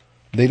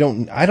I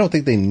don't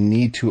think they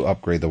need to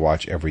upgrade the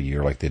watch every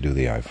year like they do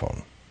the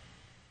iPhone.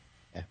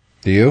 Yeah.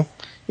 Do you?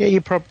 Yeah,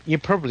 you're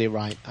probably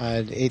right.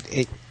 I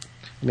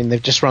mean,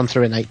 they've just run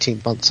through an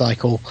 18-month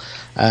cycle.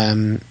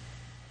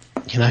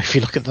 If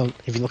you look at the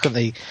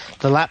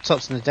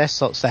laptops and the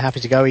desktops, they're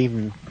happy to go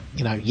even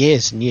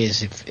years and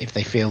years if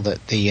they feel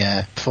that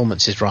the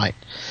performance is right.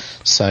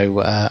 So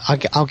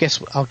I'll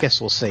guess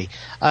we'll see.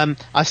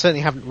 I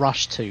certainly haven't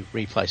rushed to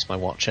replace my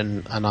watch,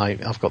 and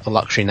I've got the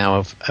luxury now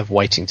of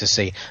waiting to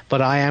see.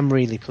 But I am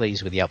really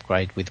pleased with the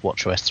upgrade with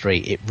WatchOS 3.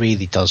 It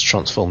really does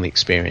transform the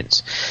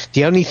experience.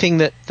 The only thing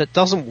that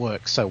doesn't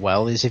work so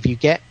well is if you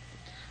get.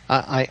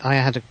 I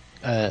had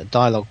a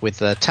dialogue with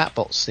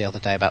Tapbots the other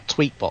day about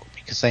Tweetbot,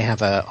 because they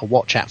have a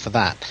watch app for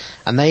that,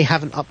 and they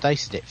haven't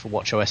updated it for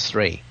WatchOS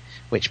 3,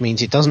 which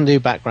means it doesn't do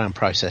background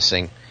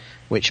processing,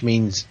 which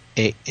means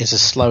it is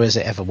as slow as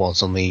it ever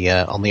was on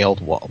the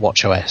old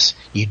WatchOS.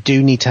 You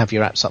do need to have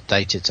your apps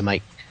updated to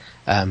make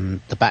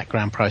the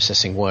background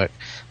processing work,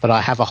 but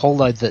I have a whole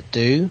load that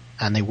do,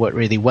 and they work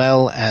really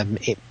well.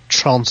 It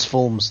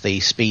transforms the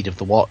speed of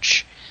the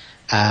watch.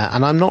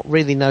 And I'm not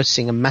really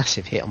noticing a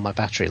massive hit on my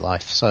battery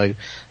life, so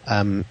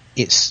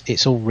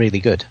it's all really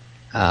good.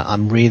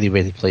 I'm really,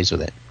 really pleased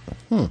with it.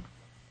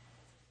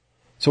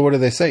 So what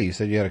did they say? You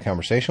said you had a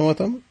conversation with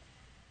them?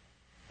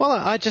 Well,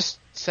 I just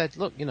said,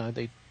 look,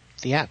 the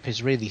app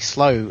is really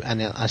slow,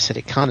 and I said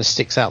it kind of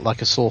sticks out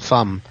like a sore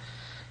thumb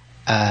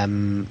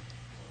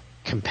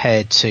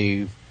compared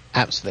to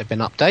apps that have been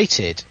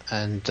updated.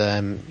 And,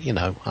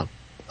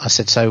 I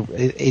said, so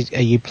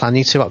are you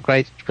planning to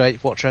upgrade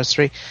WatchOS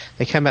 3?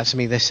 They came back to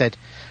me, they said,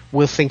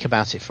 we'll think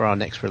about it for our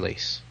next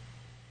release.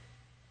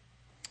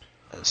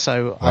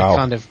 So wow. I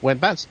kind of went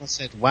back and I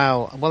said,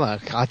 wow. Well, I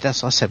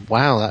said,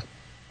 wow, that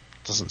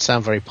doesn't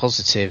sound very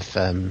positive.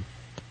 I'm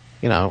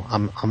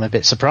a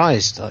bit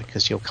surprised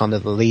because you're kind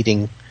of the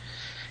leading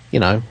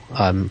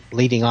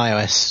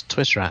iOS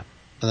Twitter app.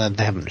 And then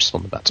they haven't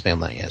responded back to me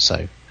on that yet.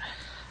 So,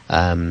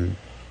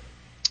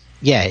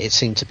 it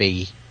seemed to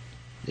be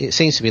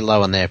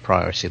low on their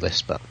priority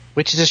list, but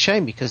which is a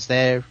shame because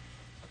their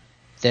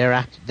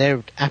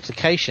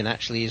application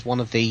actually is one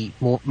of the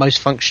most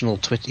functional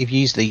Twitter. If you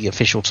use the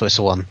official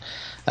Twitter one,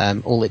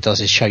 all it does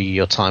is show you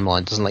your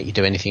timeline. It doesn't let you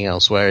do anything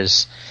else.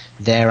 Whereas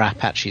their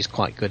app actually is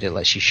quite good. It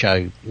lets you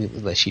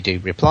do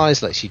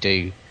replies, lets you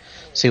do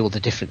see all the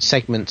different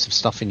segments of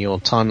stuff in your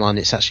timeline.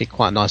 It's actually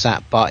quite a nice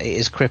app, but it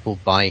is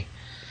crippled by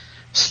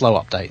slow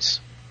updates.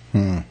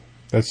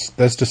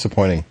 That's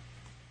disappointing.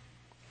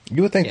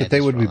 You would think Yeah, that they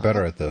that's would be right.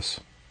 better at this.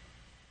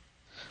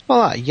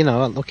 Well,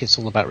 look, it's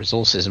all about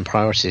resources and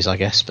priorities, I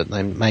guess, but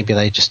maybe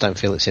they just don't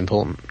feel it's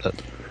important.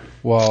 But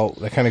Well,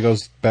 that kind of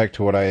goes back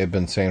to what I have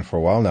been saying for a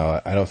while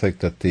now. I don't think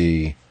that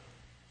the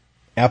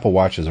Apple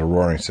Watch is a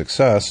roaring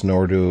success,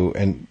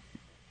 and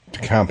to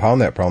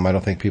compound that problem, I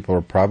don't think people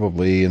are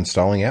probably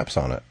installing apps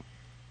on it.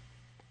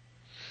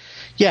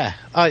 yeah,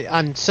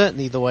 and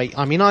certainly the way,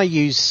 I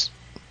use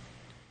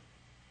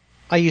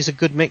a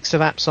good mix of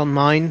apps on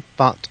mine,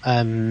 but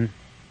only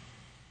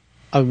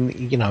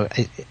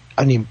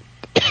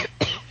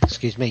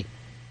excuse me,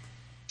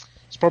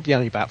 it's probably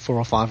only about 4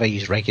 or 5 I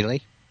use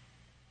regularly.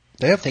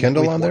 They have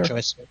Kindle on there?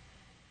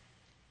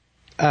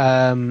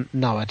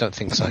 No, I don't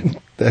think so.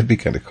 That'd be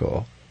kind of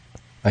cool.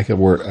 I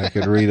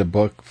could read a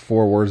book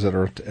 4 words at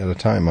a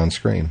time on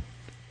screen.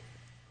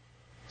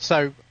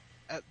 So,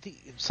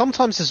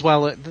 sometimes as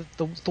well,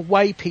 the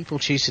way people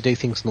choose to do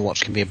things on the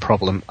watch can be a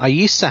problem. I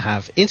used to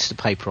have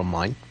Instapaper on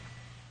mine,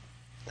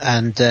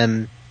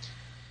 and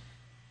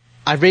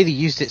I really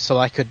used it so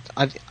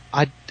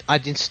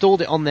I'd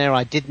installed it on there.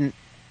 I hadn't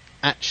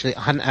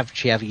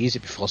actually ever used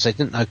it before, so I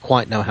didn't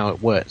quite know how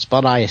it works.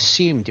 But I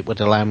assumed it would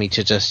allow me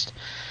to just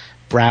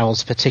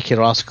browse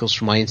particular articles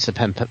from my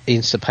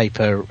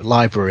Instapaper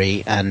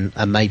library and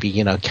maybe,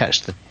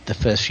 catch the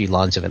first few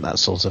lines of it, that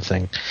sort of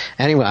thing.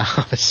 Anyway,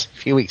 a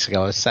few weeks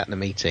ago I was sat in a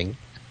meeting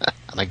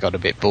and I got a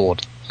bit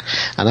bored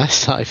and I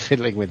started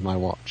fiddling with my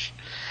watch.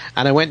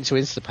 And I went to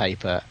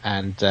Instapaper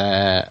and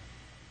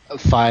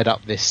fired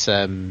up this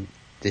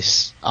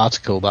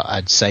article that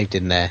I'd saved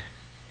in there,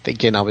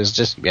 thinking I was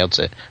just going to be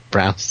able to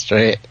browse through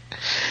it.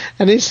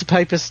 And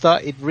Instapaper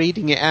started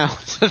reading it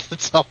out at the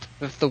top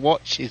of the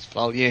watch's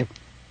volume.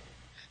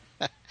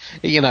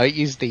 It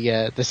used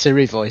the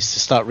Siri voice to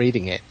start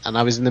reading it, and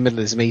I was in the middle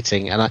of this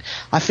meeting, and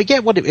I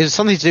forget what it was.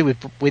 Something to do with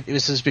it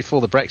was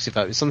before the Brexit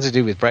vote. It was something to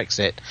do with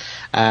Brexit,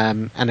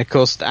 and of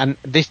course, and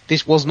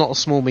this was not a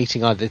small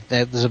meeting either.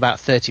 There's about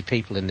 30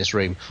 people in this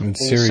room. And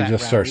Siri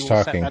just starts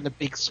talking. Around a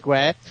big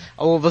square.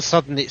 All of a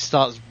sudden, it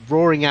starts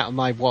roaring out of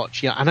my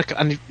watch.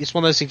 And it's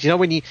one of those things.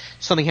 When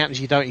something happens,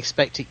 you don't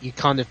expect it. You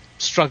kind of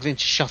struggling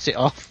to shut it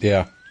off.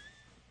 Yeah.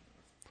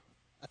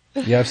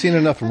 Yeah, I've seen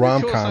enough And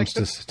of course,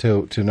 rom-coms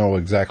to know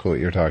exactly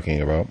what you're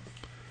talking about.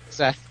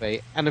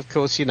 Exactly. And of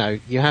course, you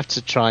have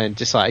to try and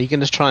decide, are you going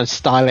to try and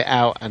style it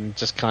out and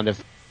just kind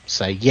of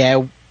say,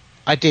 yeah,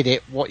 I did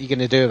it, what are you going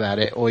to do about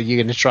it? Or are you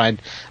going to try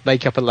and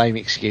make up a lame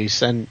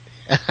excuse? And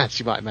as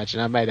you might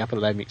imagine, I made up a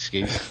lame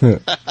excuse.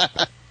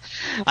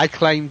 I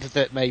claimed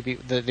that maybe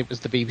that it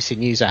was the BBC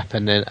News app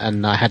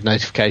and I had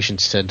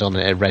notifications turned on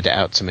and it read it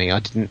out to me.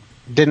 I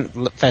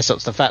didn't fess up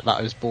to the fact that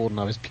I was bored and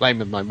I was playing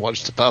with my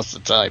watch to pass the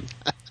time.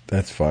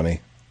 That's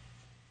funny.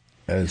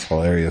 That is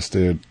hilarious,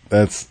 dude.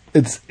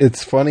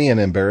 It's funny and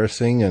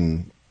embarrassing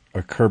and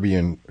a curb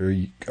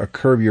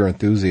your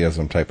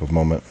enthusiasm type of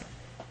moment.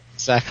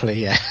 Exactly,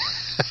 yeah.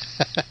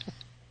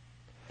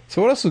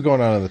 So what else is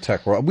going on in the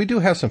tech world? We do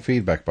have some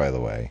feedback, by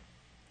the way.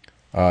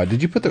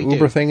 Did you put the We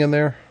Uber do. thing in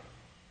there?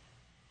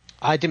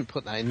 I didn't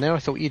put that in there. I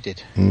thought you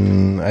did.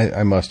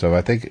 I must have.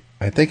 I think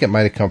it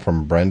might have come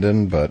from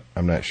Brendan, but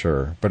I'm not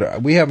sure.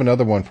 But we have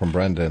another one from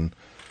Brendan,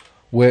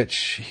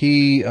 which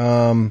he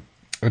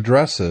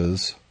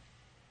addresses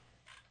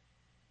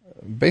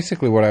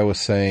basically what I was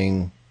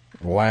saying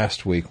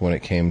last week when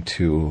it came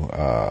to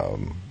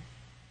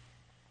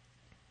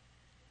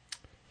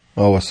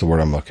what's the word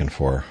I'm looking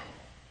for?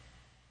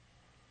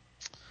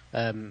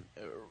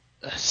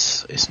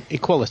 It's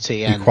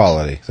equality and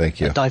Equality. Thank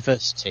you.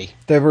 diversity.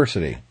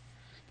 Diversity.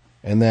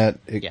 And that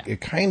it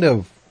kind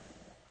of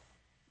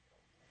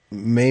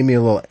made me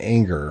a little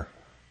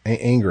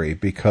angry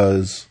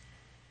because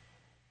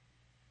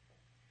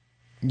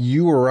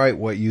you were right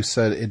what you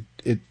said.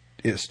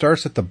 It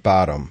starts at the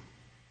bottom,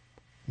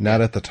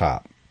 not at the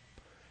top.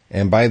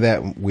 And by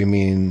that we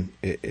mean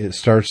it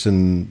starts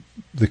in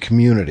the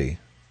community,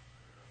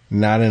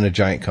 not in a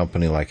giant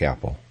company like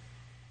Apple.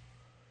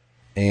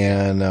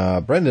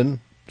 And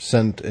Brendan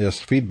sent us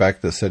feedback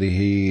that said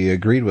he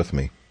agreed with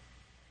me.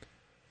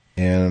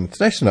 And it's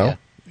nice to know.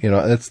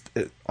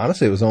 Yeah.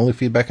 Honestly, it was the only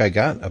feedback I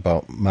got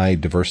about my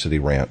diversity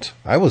rant.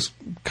 I was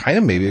kind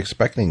of maybe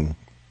expecting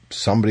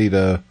somebody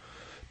to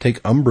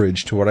take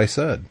umbrage to what I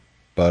said,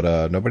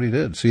 but nobody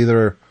did. So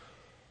either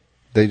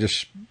they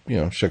just,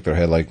 shook their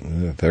head like,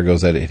 there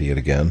goes that idiot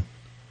again,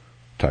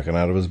 talking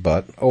out of his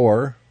butt,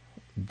 or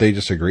they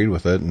just agreed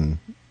with it and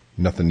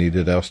nothing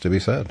needed else to be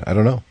said. I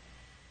don't know.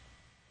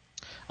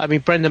 I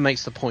mean, Brendan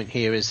makes the point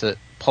here is that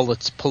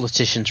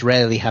politicians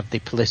rarely have the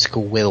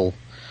political will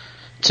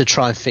to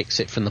try and fix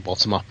it from the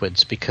bottom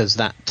upwards, because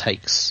that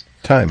takes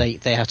Time.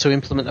 They have to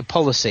implement a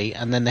policy,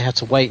 and then they have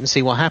to wait and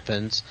see what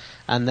happens.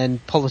 And then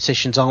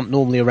politicians aren't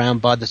normally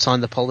around by the time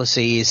the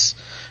policy is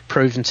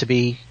proven to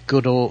be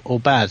good or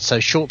bad. So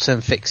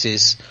short-term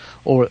fixes,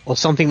 or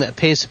something that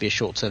appears to be a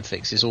short-term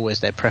fix, is always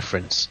their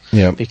preference.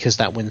 Yeah. Because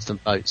that wins them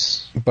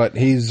votes. But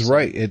he's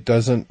right. It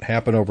doesn't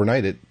happen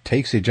overnight. It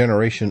takes a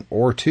generation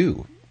or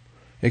two.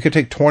 It could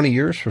take 20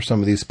 years for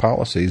some of these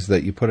policies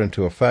that you put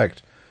into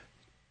effect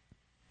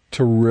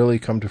to really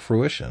come to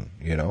fruition.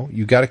 You know,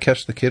 you got to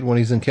catch the kid when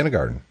he's in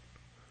kindergarten.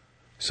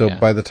 So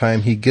by the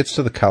time he gets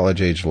to the college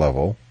age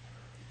level,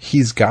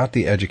 he's got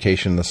the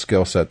education, the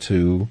skill set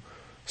to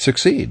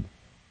succeed.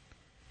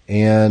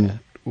 And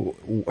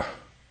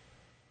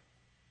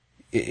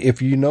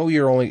if you know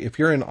if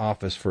you're in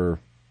office for,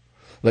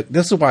 like,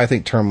 this is why I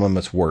think term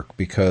limits work,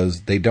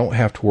 because they don't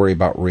have to worry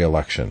about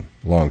re-election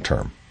long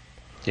term.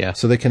 Yeah.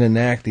 So they can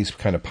enact these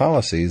kind of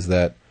policies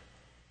that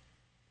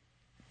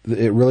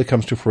it really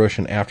comes to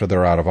fruition after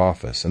they're out of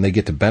office, and they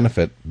get to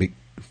benefit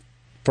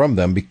from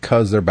them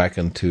because they're back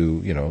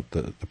into, you know,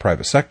 the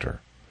private sector.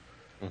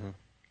 Mm-hmm.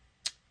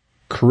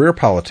 Career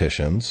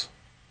politicians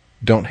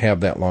don't have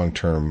that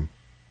long-term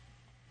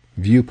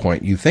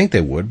viewpoint. You think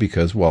they would,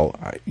 because, well,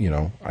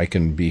 I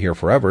can be here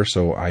forever,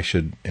 so I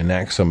should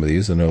enact some of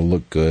these and it'll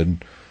look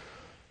good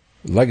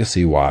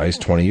legacy-wise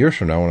 20 years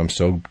from now when I'm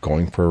still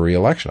going for a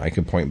re-election. I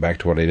can point back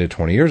to what I did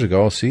 20 years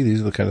ago. See,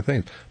 these are the kind of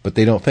things. But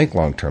they don't think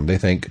long-term. They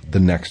think the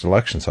next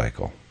election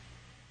cycle.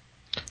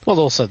 Well,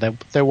 also,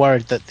 they're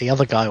worried that the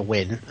other guy will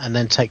win and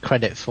then take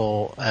credit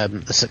for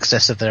the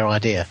success of their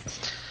idea,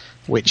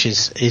 which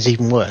is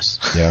even worse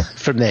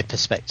from their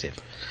perspective.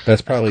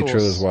 That's probably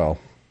true as well.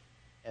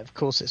 Of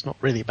course, it's not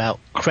really about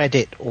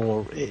credit,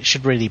 or it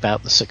should really be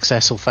about the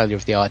success or failure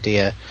of the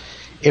idea,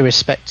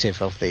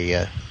 irrespective of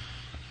the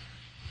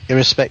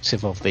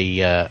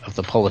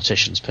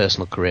politician's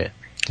personal career.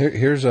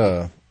 Here's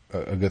a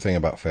good thing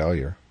about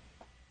failure,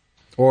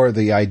 or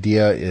the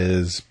idea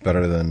is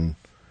better than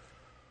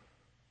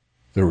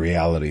the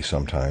reality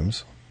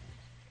sometimes.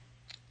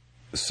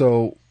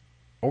 So,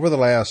 over the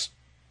last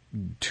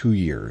 2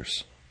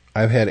 years,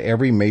 I've had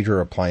every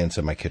major appliance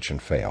in my kitchen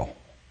fail.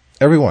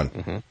 Every one.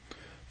 Mm-hmm.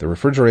 The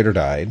refrigerator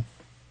died,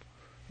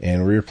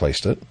 and we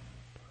replaced it.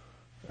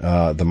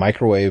 The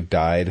microwave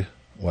died.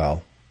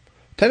 Well,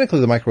 technically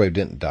the microwave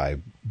didn't die.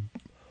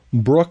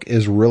 Brooke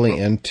is really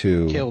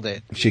into... Killed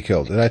it. She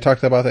killed it. Did I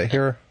talk about that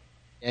here?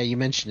 Yeah, you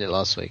mentioned it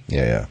last week.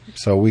 Yeah.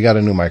 So we got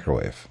a new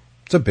microwave.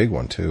 It's a big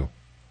one, too.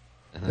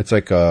 Uh-huh. It's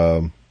like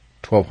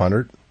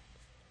 1,200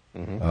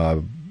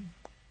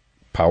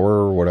 power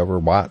or whatever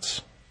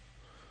watts.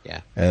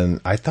 Yeah.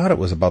 And I thought it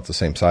was about the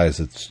same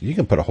size. You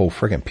can put a whole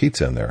friggin'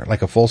 pizza in there,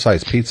 like a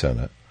full-size pizza in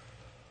it.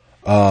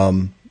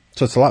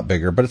 So it's a lot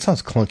bigger, but it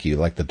sounds clunky.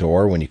 Like the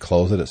door, when you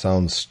close it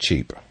sounds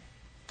cheap.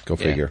 Go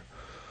figure.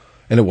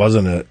 And it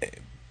wasn't a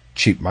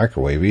cheap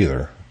microwave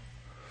either.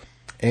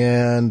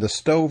 And the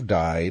stove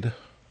died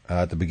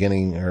at the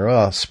beginning,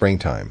 or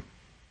springtime.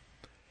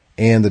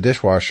 And the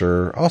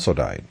dishwasher also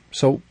died.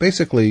 So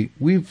basically,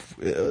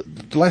 the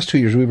last 2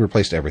 years, we've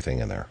replaced everything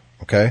in there.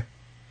 Okay?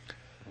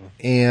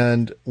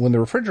 And when the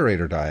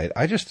refrigerator died,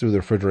 I just threw the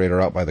refrigerator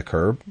out by the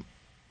curb,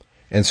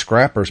 and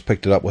scrappers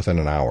picked it up within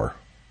an hour.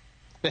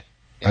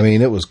 I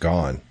mean, it was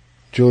gone.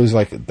 Julie's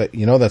like,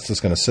 that's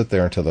just going to sit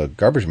there until the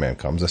garbage man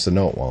comes. I said,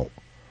 no, it won't.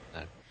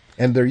 No.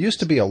 And there used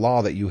to be a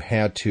law that you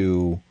had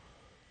to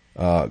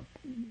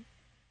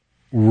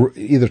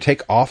either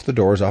take off the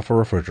doors off a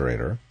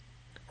refrigerator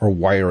or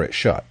wire it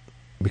shut,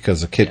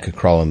 because a kid could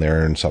crawl in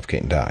there and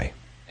suffocate and die.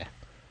 Yeah.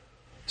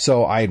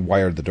 So I had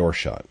wired the door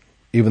shut,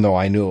 even though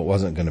I knew it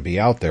wasn't going to be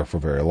out there for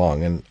very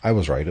long, and I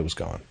was right, it was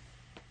gone.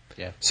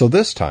 Yeah. So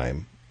this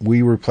time,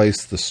 we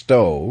replaced the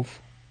stove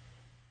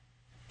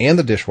and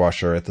the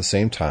dishwasher at the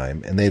same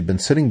time, and they had been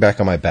sitting back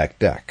on my back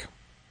deck.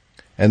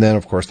 And then,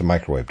 of course, the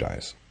microwave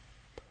dies.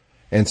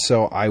 And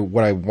so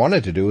what I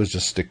wanted to do is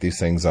just stick these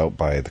things out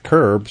by the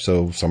curb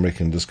so somebody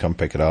can just come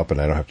pick it up and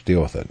I don't have to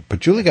deal with it. But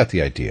Julie got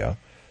the idea.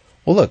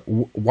 Well, look,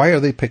 why are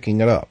they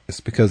picking it up?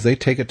 It's because they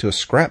take it to a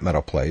scrap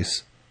metal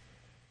place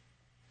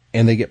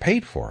and they get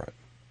paid for it.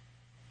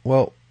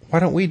 Well, why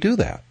don't we do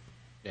that?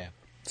 Yeah.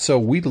 So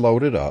we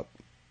loaded up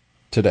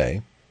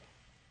today,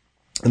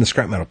 and the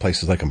scrap metal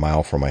place is like a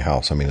mile from my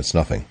house. I mean, it's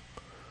nothing.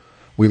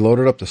 We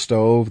loaded up the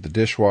stove, the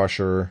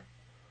dishwasher,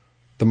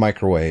 the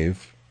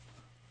microwave,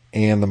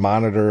 and the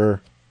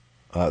monitor,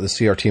 the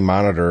CRT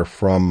monitor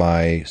from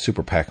my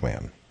Super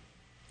Pac-Man,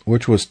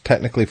 which was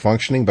technically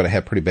functioning, but it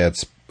had pretty bad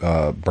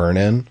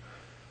burn-in,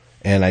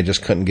 and I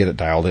just couldn't get it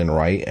dialed in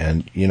right.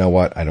 And you know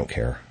what? I don't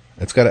care.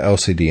 It's got an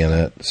LCD in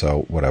it,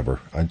 so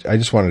whatever. I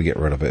just wanted to get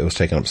rid of it. It was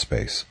taking up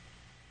space.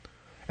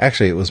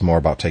 Actually, it was more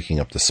about taking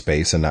up the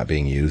space and not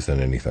being used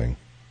than anything.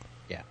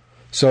 Yeah.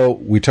 So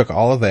we took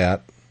all of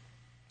that,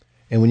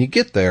 and when you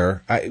get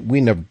there,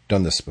 we never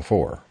done this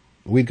before.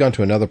 We'd gone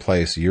to another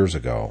place years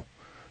ago,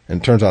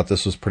 and it turns out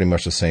this was pretty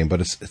much the same,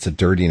 but it's a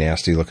dirty,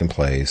 nasty-looking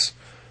place.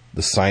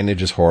 The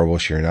signage is horrible,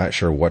 so you're not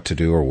sure what to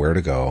do or where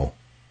to go.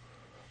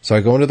 So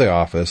I go into the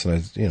office,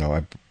 and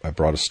I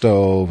brought a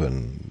stove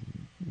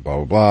and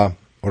blah, blah, blah.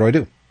 What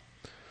do?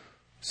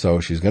 So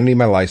she's going to need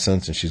my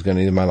license, and she's going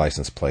to need my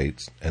license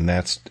plates, and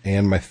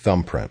my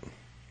thumbprint.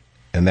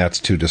 And that's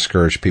to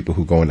discourage people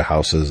who go into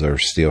houses or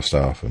steal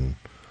stuff and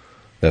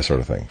that sort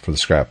of thing for the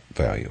scrap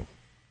value.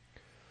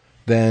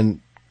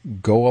 Then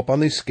go up on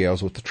these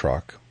scales with the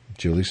truck,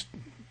 Julie's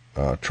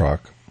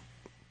truck.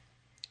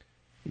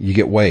 You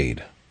get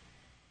weighed.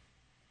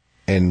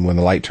 And when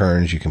the light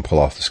turns, you can pull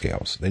off the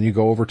scales. Then you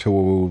go over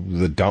to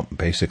the dump,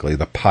 basically.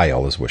 The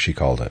pile is what she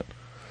called it.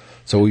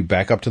 So we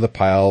back up to the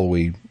pile.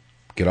 We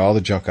get all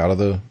the junk out of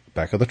the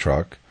back of the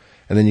truck.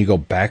 And then you go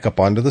back up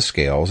onto the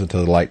scales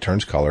until the light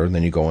turns color. And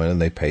then you go in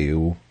and they pay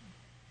you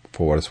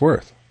for what it's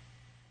worth.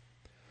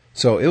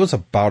 So it was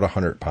about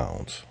 100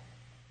 pounds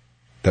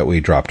that we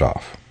dropped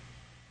off.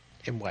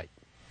 In weight.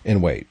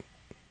 In weight.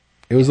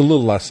 It was a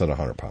little less than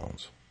 100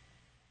 pounds.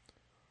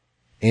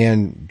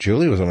 And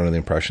Julie was under the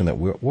impression that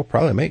we'll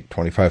probably make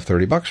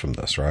 $25-$30 from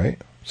this, right?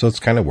 So it's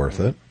kind of worth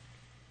it.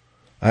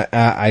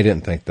 I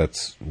didn't think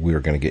we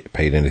were going to get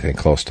paid anything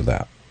close to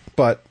that.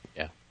 But,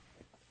 yeah.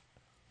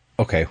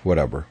 Okay,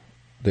 whatever.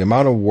 The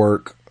amount of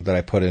work that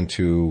I put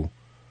into...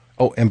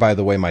 Oh, and by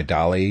the way, my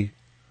dolly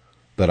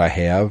that I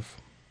have,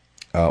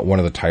 one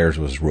of the tires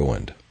was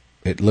ruined.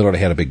 It literally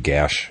had a big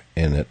gash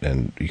in it,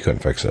 and you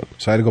couldn't fix it.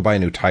 So I had to go buy a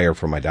new tire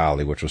for my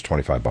dolly, which was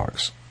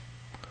 $25.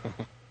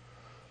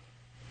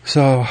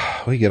 So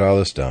we get all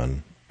this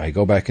done. I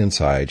go back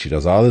inside. She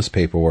does all this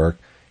paperwork,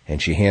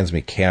 and she hands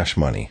me cash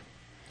money,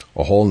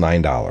 a whole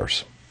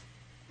 $9.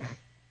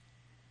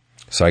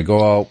 So I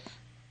go out.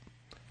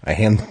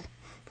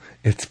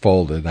 It's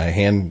folded. I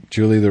hand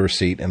Julie the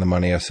receipt and the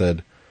money. I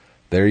said,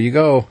 "There you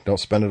go. Don't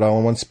spend it all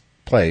in one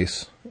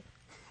place."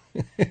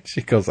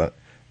 She goes,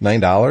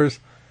 $9?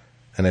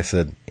 And I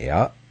said,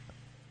 "Yeah."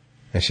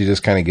 And she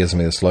just kind of gives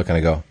me this look, and I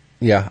go,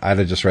 "Yeah, I'd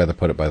have just rather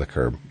put it by the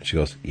curb." She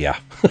goes, "Yeah."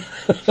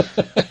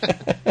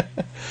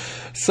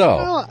 So,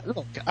 well,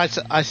 look,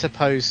 I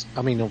suppose.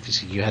 I mean,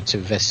 obviously, you had to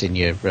invest in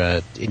your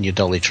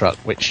dolly truck,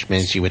 which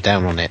means you were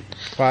down on it.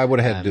 Well, I would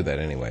have had to do that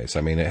anyways.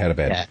 I mean, it had a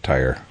bad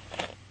tire.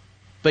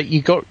 But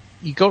you got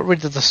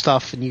rid of the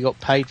stuff and you got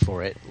paid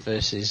for it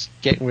versus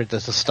getting rid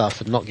of the stuff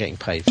and not getting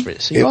paid for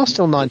it. So you are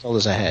still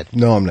 $9 ahead.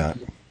 No, I'm not.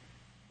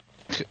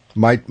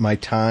 My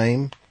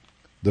time,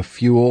 the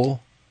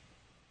fuel,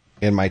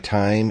 and my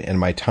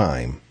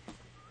time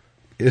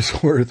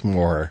is worth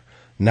more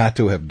not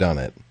to have done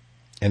it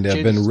and to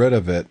have been rid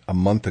of it a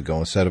month ago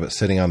instead of it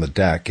sitting on the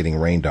deck getting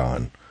rained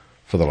on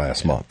for the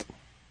last month.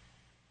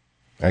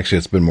 Actually,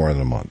 it's been more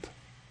than a month.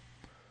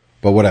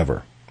 But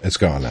whatever. It's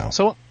gone now.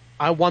 So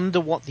I wonder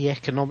what the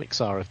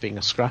economics are of being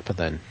a scrapper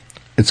then.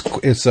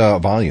 It's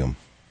volume.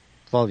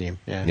 Volume,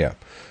 yeah. Yeah.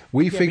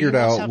 We figured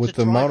out with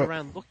the amount of...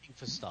 around looking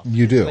for stuff.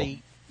 You do.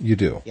 You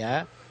do.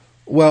 Yeah.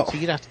 Well... So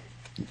you'd have to...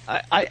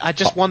 I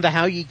just wonder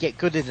how you get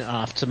good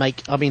enough to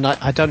make... I mean,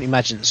 I don't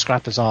imagine that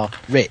scrappers are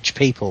rich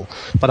people,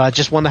 but I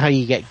just wonder how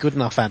you get good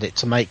enough at it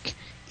to make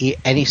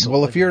any sort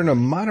Well, if you're in a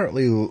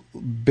moderately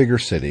bigger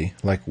city,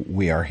 like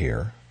we are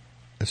here,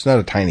 it's not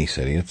a tiny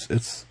city.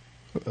 It's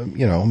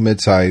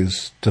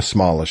mid-sized to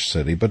smallish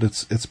city, but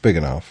it's big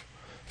enough.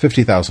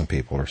 50,000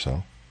 people or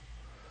so.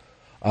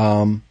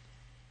 On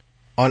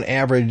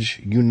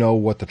average, you know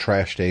what the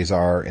trash days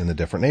are in the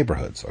different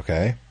neighborhoods,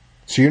 okay?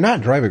 So you're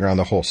not driving around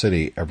the whole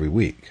city every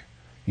week.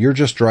 You're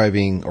just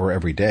driving, or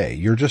every day.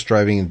 You're just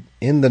driving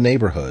in the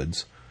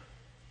neighborhoods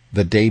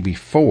the day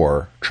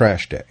before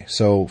trash day.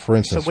 So, for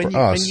instance, for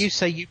us...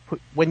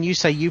 when you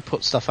say you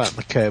put stuff out on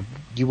the curb,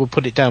 you would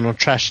put it down on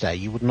trash day.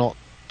 You would not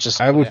just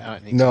put it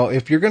out anytime. No,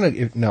 if you're going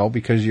to... No,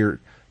 because your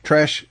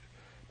trash,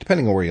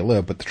 depending on where you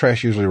live, but the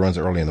trash usually runs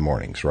early in the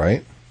mornings,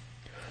 right?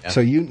 Yeah. So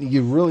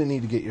you really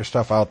need to get your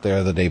stuff out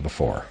there the day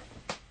before.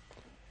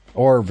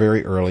 Or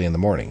very early in the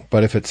morning.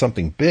 But if it's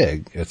something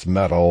big, it's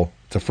metal,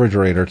 it's a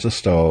refrigerator, it's a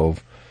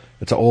stove,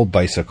 it's an old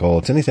bicycle,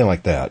 it's anything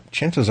like that,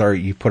 chances are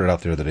you put it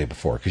out there the day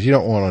before, because you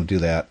don't want to do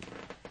that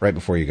right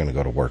before you're going to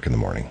go to work in the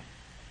morning.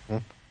 Mm-hmm.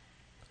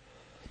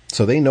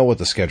 So they know what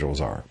the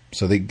schedules are.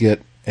 So they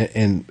get,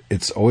 and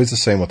it's always the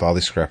same with all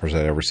these scrappers I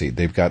ever see.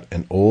 They've got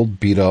an old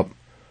beat-up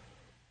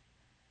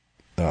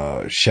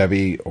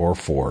Chevy or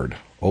Ford,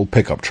 old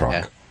pickup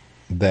truck,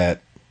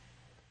 that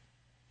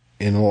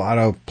in a lot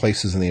of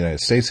places in the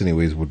United States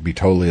anyways would be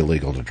totally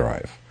illegal to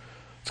drive.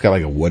 It's got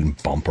like a wooden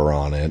bumper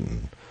on it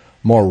and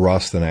more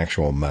rust than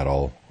actual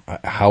metal.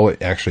 How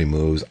it actually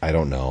moves, I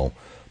don't know,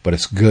 but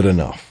it's good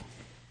enough,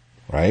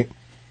 right?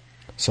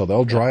 So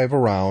they'll drive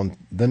around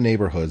the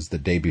neighborhoods the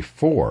day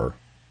before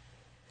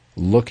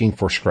looking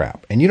for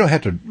scrap. And you don't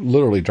have to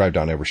literally drive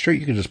down every street.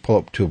 You can just pull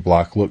up to a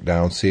block, look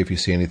down, see if you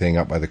see anything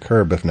up by the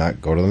curb. If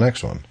not, go to the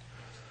next one.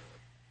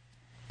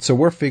 So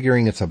we're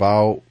figuring it's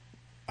about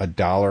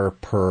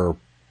 $1 per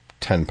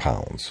 10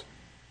 pounds,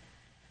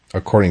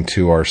 according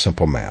to our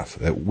simple math.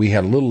 That we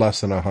had a little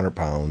less than 100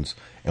 pounds,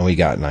 and we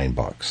got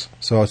 $9.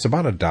 So it's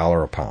about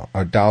 $1 a pound,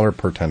 $1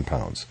 per 10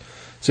 pounds.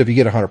 So if you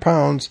get 100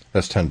 pounds,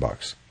 that's $10.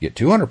 You get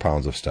 200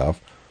 pounds of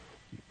stuff,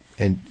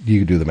 and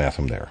you do the math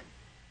from there.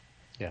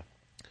 Yeah.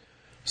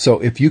 So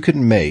if you could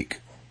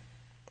make,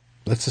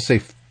 let's just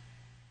say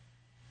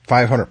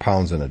 500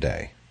 pounds in a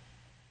day,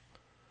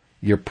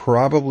 you're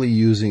probably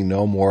using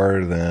no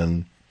more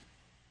than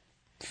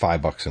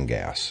 $5 in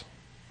gas,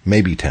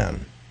 maybe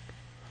 10.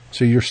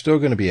 So you're still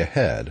going to be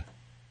ahead.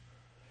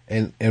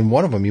 And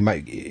one of them, you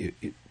might,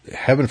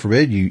 heaven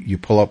forbid, you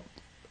pull up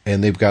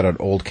and they've got an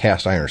old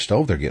cast iron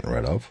stove they're getting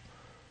rid of.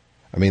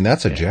 I mean,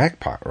 that's a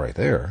jackpot right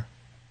there.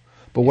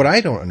 But what I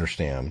don't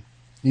understand,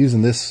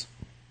 using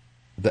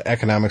the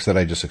economics that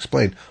I just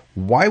explained,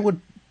 why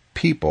would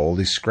people,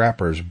 these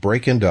scrappers,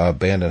 break into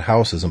abandoned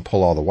houses and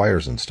pull all the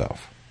wires and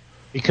stuff?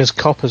 Because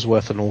copper's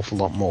worth an awful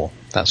lot more.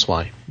 That's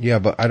why. Yeah,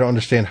 but I don't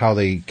understand how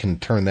they can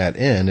turn that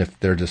in if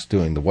they're just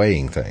doing the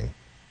weighing thing.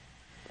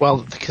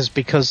 Well,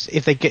 because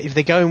if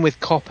they go in with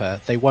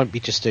copper, they won't be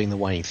just doing the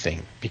weighing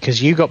thing.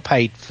 Because you got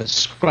paid for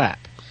scrap.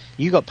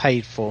 You got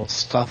paid for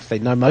stuff. They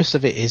know most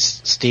of it is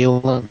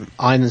steel, and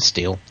iron and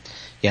steel.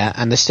 Yeah,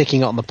 and they're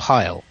sticking it on the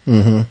pile.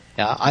 Mm-hmm.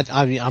 Yeah,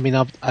 I mean,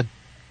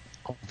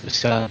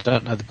 obviously I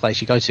don't know the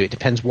place you go to. It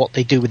depends what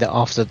they do with it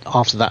after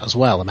that as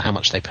well, and how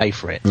much they pay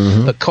for it.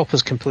 Mm-hmm. But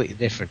copper's completely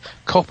different.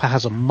 Copper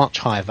has a much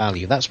higher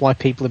value. That's why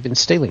people have been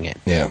stealing it.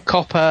 Yeah.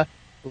 Copper,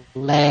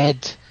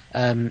 lead.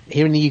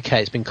 Here in the UK,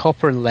 it's been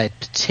copper and lead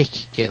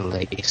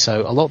particularly.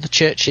 So a lot of the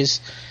churches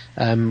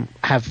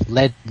have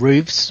lead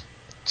roofs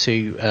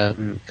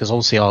because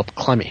obviously our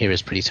climate here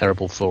is pretty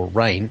terrible for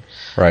rain.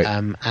 Right.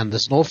 And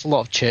there's an awful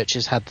lot of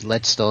churches had the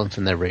lead stolen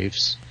from their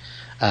roofs.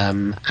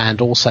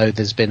 And also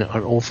there's been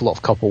an awful lot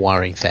of copper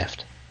wiring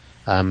theft.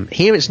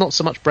 Here it's not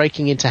so much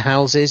breaking into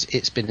houses,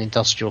 it's been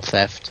industrial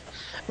theft,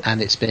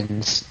 and it's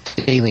been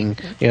stealing.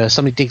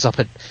 Somebody digs up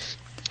the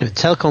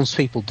telecoms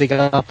people dig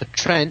up a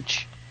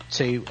trench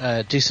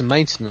to do some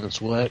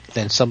maintenance work,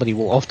 then somebody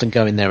will often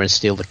go in there and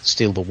steal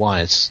the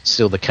wires,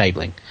 steal the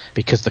cabling,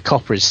 because the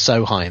copper is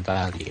so high in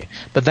value.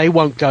 But they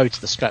won't go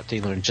to the scrap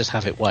dealer and just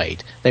have it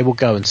weighed. They will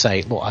go and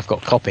say, look, I've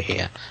got copper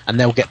here, and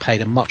they'll get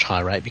paid a much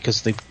higher rate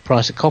because the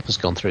price of copper's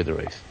gone through the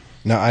roof.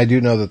 Now, I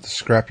do know that the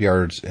scrap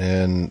yards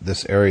in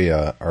this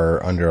area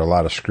are under a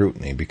lot of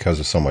scrutiny because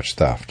of so much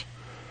theft.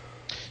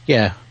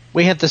 Yeah,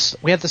 we had the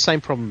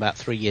same problem about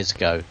 3 years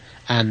ago.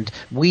 And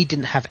we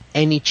didn't have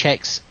any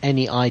checks,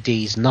 any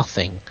IDs,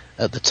 nothing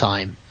at the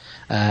time.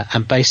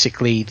 And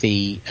basically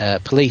the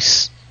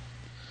police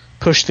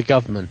pushed the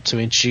government to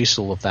introduce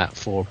all of that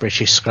for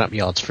British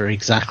scrapyards for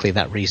exactly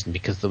that reason,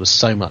 because there was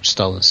so much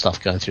stolen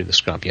stuff going through the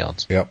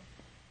scrapyards. Yep.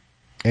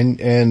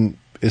 And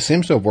it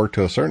seems to have worked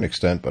to a certain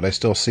extent, but I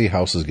still see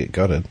houses get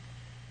gutted.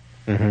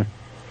 Mm-hmm.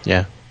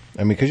 Yeah.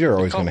 I mean, because you're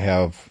always going to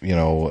have,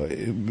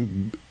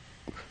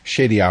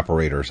 shady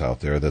operators out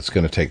there that's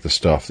going to take the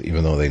stuff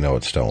even though they know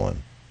it's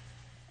stolen.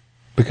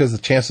 Because the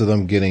chance of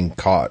them getting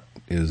caught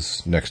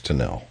is next to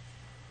nil.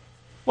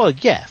 Well,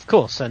 yeah, of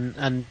course. And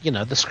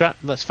the scrap,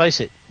 let's face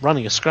it,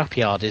 running a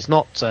scrapyard is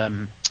not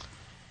a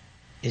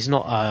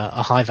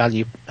high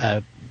value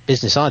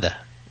business either.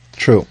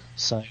 True.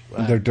 So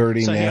they're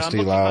dirty,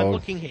 nasty, loud. I'm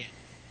looking here.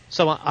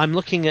 So I'm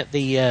looking at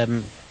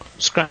the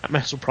scrap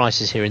metal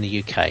prices here in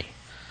the UK.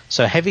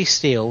 So heavy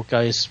steel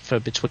goes for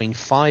between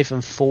 5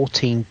 and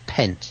 14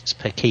 pence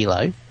per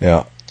kilo.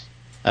 Yeah.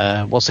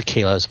 What's a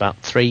kilo? It's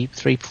about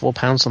 4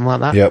 pounds, something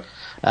like that. Yep.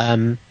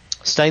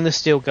 Stainless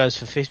steel goes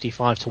for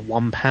 55 to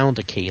 £1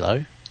 a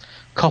kilo.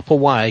 Copper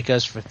wire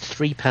goes for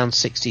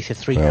 £3.60 to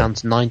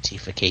 £3.90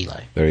 for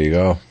kilo. There you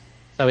go.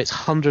 So it's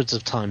hundreds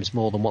of times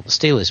more than what the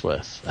steel is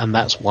worth, and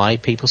that's why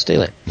people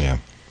steal it. Yeah.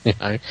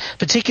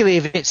 Particularly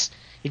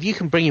if you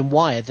can bring in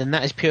wire, then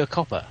that is pure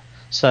copper.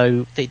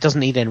 So it doesn't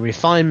need any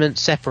refinement,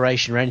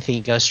 separation, or anything.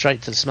 It goes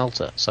straight to the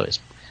smelter, so it's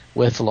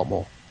worth a lot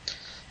more.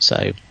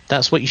 So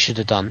that's what you should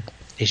have done.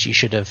 Is you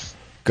should have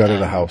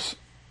gutted a house.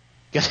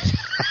 Gutted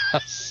a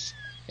house.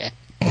 Yeah.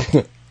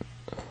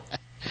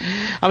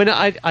 I mean,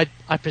 I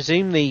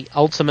presume the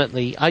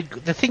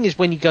thing is,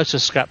 when you go to a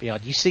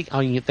scrapyard, you see,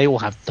 they all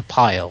have the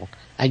pile,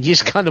 and you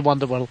just kind of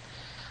wonder, well,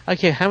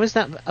 okay, how is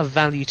that of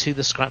value to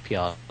the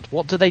scrapyard?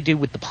 What do they do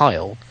with the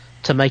pile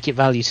to make it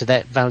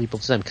valuable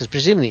to them? Because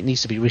presumably it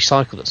needs to be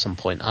recycled at some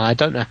point, and I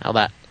don't know how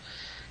that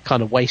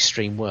kind of waste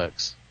stream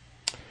works.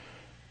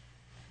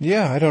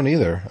 Yeah, I don't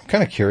either. I'm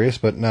kind of curious,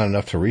 but not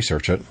enough to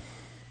research it.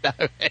 No.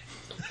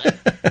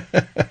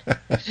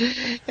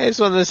 It's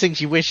one of those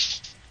things you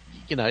wish,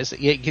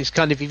 it's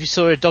kind of, if you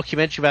saw a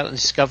documentary about it on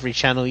the Discovery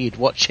Channel, you'd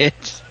watch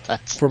it.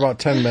 For about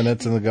 10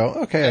 minutes and go,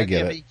 okay, I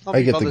get it.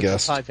 I get the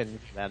gist. Type anything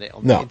about it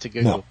into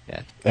Google. No,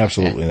 yeah.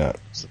 Absolutely not.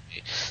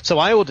 So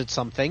I ordered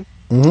something,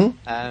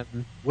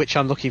 which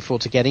I'm looking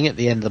forward to getting at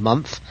the end of the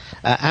month.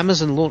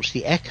 Amazon launched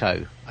the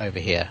Echo over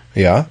here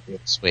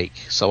this week,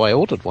 so I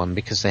ordered one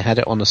because they had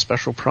it on a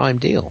special Prime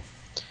deal.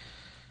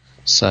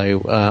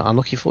 So I'm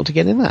looking forward to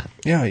getting that.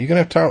 Yeah, you're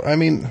going to have to... I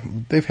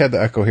mean, they've had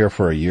the Echo here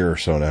for a year or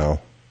so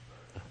now.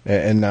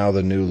 And now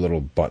the new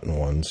little button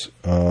ones.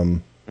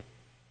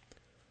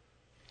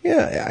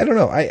 Yeah, I don't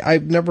know.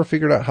 I've never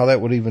figured out how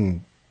that would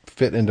even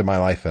fit into my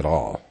life at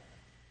all.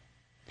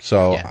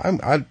 So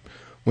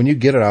when you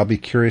get it, I'll be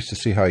curious to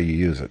see how you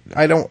use it.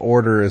 I don't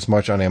order as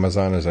much on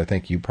Amazon as I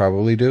think you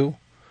probably do.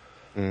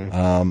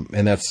 And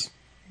that's,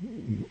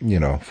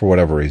 for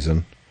whatever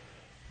reason.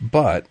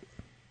 But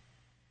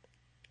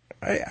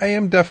I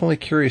am definitely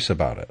curious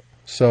about it.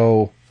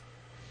 So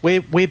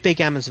we're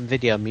big Amazon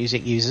Video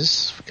Music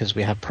users because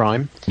we have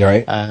Prime.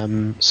 Right.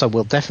 So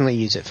we'll definitely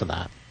use it for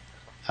that.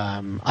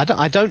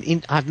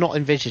 I've not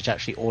envisaged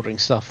actually ordering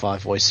stuff via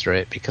voice through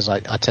it because I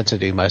tend to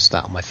do most of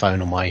that on my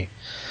phone, on my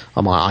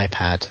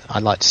iPad. I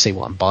like to see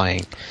what I'm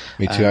buying.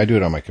 Me too. I do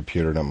it on my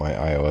computer, not my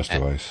iOS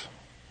device.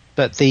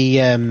 But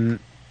the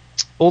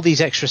all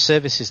these extra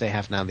services they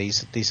have now,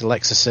 these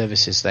Alexa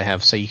services they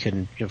have, so you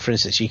can, for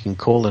instance, you can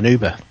call an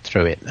Uber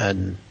through it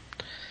and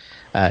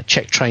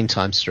check train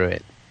times through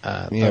it.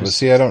 But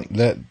see, I don't.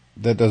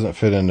 That doesn't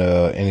fit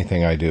into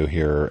anything I do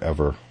here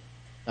ever.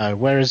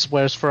 Whereas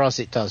for us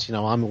it does.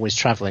 I'm always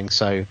travelling,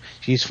 so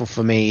it's useful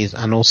for me.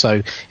 And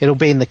also, it'll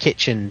be in the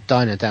kitchen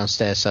diner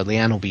downstairs, so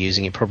Leanne will be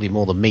using it probably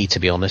more than me, to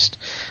be honest.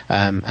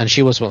 And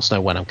she always wants to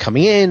know when I'm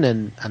coming in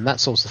and that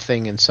sort of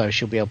thing. And so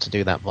she'll be able to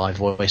do that by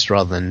voice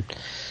rather than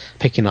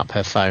picking up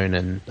her phone.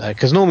 And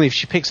because normally if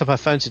she picks up her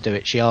phone to do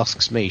it, she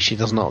asks me. She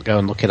does not go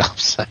and look it up.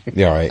 So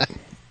yeah, right.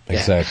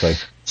 Exactly.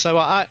 So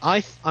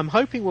I'm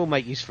hoping we'll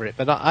make use for it.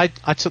 But I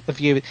took the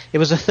view it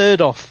was a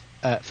third off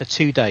for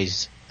 2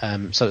 days.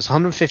 So it's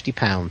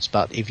 £150,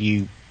 but if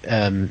you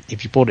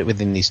bought it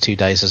within these 2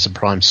 days as a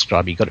Prime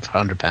subscriber, you got it for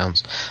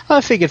 £100.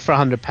 I figured for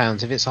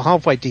 £100, if it's a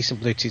halfway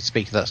decent Bluetooth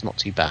speaker, that's not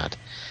too bad.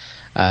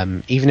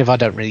 Even if I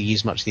don't really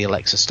use much of the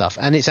Alexa stuff,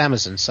 and it's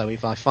Amazon, so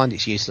if I find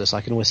it's useless, I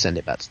can always send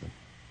it back to them.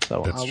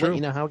 So I'll let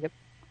you know how I get.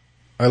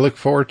 I look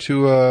forward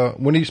to.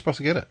 When are you supposed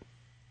to get it?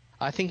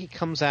 I think it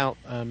comes out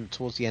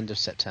towards the end of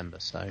September,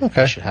 so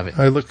okay. I should have it.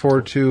 I look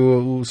forward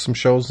to some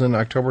shows in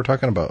October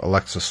talking about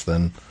Alexis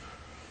then.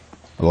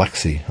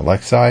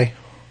 Alexi?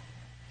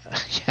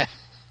 Yeah.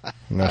 I'm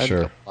not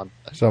sure.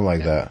 Something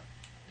like that.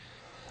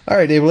 All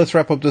right, Dave, let's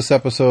wrap up this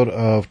episode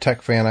of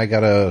Tech Fan. I got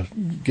to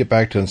get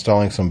back to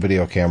installing some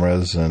video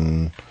cameras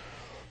and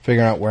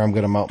figuring out where I'm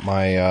going to mount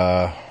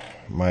my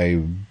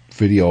my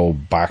video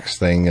box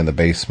thing in the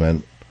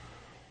basement.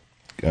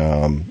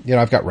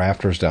 I've got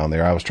rafters down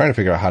there. I was trying to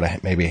figure out how to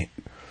maybe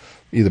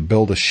either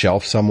build a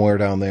shelf somewhere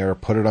down there,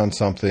 put it on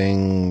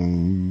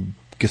something,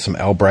 get some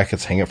L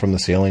brackets, hang it from the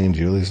ceiling, and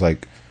Julie's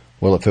like,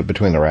 will it fit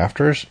between the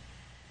rafters?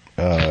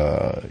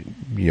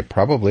 Yeah,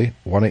 probably.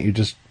 Why don't you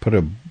just put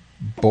a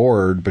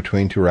board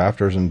between two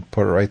rafters and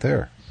put it right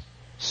there?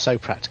 So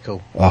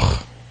practical.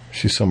 Ugh,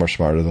 she's so much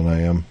smarter than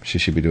I am. She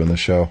should be doing this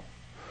show.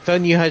 If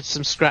only you had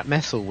some scrap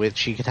metal with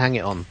she could hang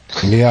it on.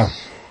 Yeah.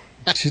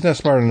 She's not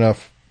smart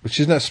enough.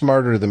 She's not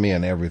smarter than me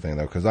on everything,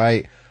 though, because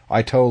I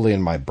totally,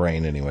 in my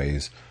brain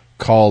anyways,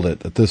 called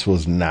it that this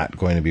was not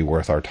going to be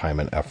worth our time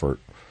and effort.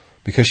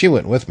 Because she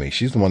went with me.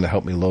 She's the one that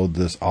helped me load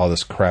all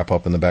this crap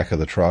up in the back of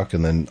the truck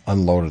and then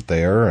unload it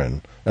there.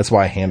 And that's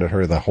why I handed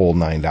her the whole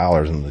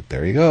 $9 and like,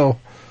 there you go.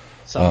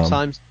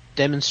 Sometimes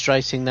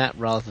demonstrating that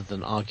rather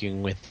than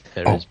arguing with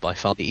her is by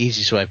far the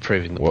easiest way of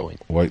proving the point.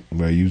 Well,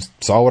 you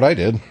saw what I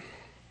did.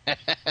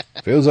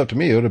 If it was up to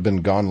me, it would have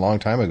been gone a long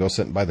time ago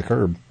sitting by the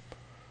curb.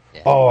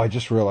 Yeah. Oh, I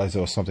just realized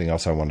there was something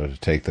else I wanted to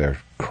take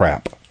there.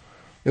 Crap.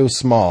 It was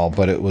small,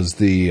 but it was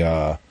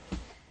the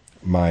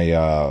my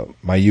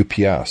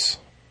UPS.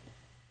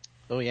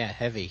 Oh, yeah,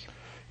 heavy.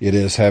 It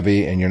is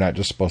heavy, and you're not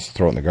just supposed to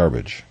throw it in the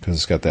garbage because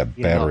it's got that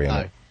battery in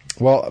it.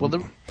 Well,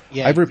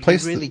 I've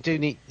replaced. You really do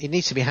need. It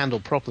needs to be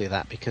handled properly.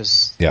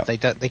 Because they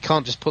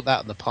can't just put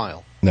that in the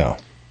pile. No,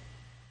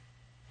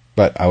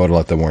 but I would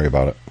let them worry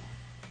about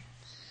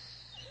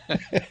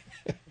it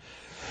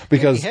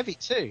because it'd be heavy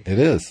too. It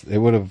is. It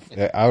would have.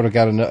 I would have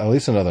got at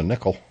least another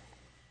nickel.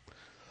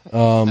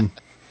 It'd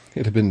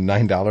have been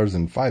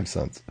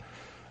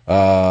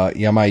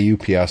 $9.05. My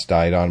UPS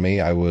died on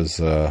me. I was.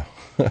 I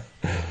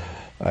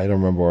don't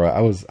remember where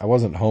I was. I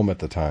wasn't home at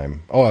the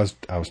time. Oh,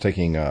 I was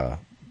taking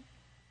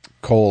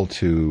Cole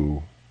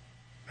to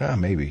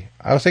maybe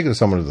I was taking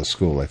someone to the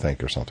school, I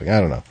think, or something.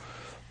 I don't know.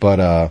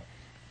 But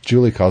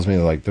Julie calls me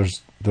like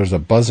there's a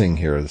buzzing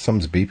here.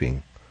 Something's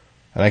beeping,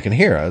 and I can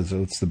hear it.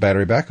 It's the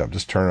battery backup.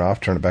 Just turn it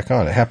off, turn it back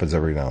on. It happens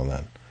every now and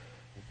then.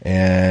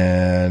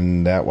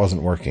 And that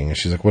wasn't working. And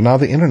she's like, well, now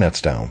the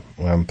internet's down.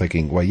 Well, I'm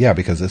thinking, well, yeah,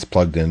 because it's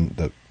plugged in.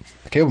 The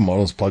cable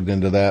modem is plugged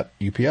into that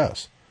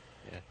UPS.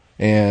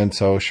 And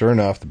so, sure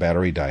enough, the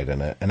battery died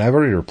in it. And I've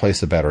already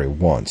replaced the battery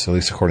once, at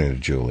least according to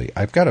Julie.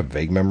 I've got a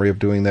vague memory of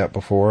doing that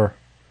before.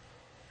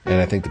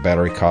 And I think the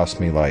battery cost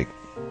me like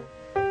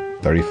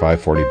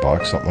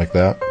 $35-40, something like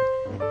that.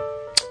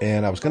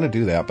 And I was going to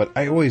do that, but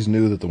I always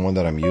knew that the one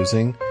that I'm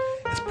using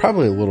is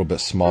probably a little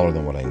bit smaller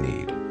than what I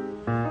need.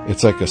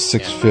 It's like a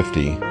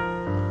 650.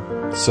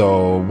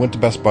 So, went to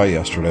Best Buy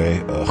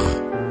yesterday.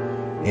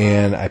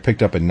 And I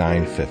picked up a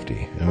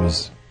 950.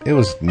 It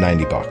was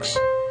 $90.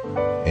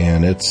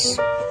 And it's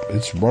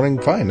running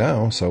fine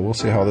now, so we'll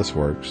see how this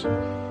works.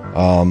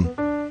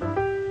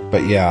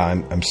 But yeah,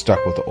 I'm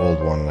stuck with the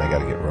old one, and I got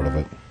to get rid of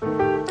it.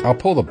 I'll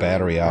pull the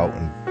battery out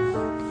and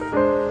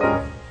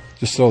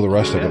just throw the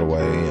rest of it away.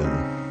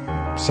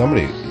 And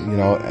somebody,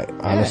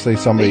 honestly,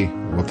 somebody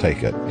will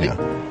take it. Yeah,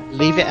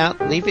 leave it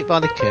out. Leave it by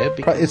the curb.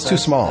 It's too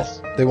small.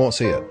 They won't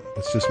see it.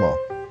 It's too small.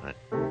 Right.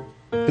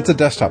 It's a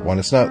desktop one.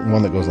 It's not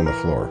one that goes on the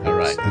floor. All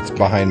right. It's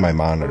behind my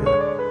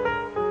monitor.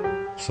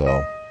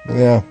 So,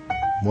 yeah,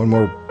 one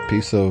more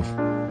piece of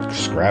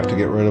scrap to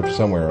get rid of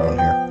somewhere around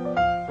here.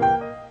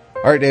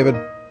 All right, David.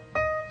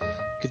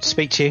 Good to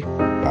speak to you.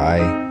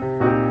 Bye.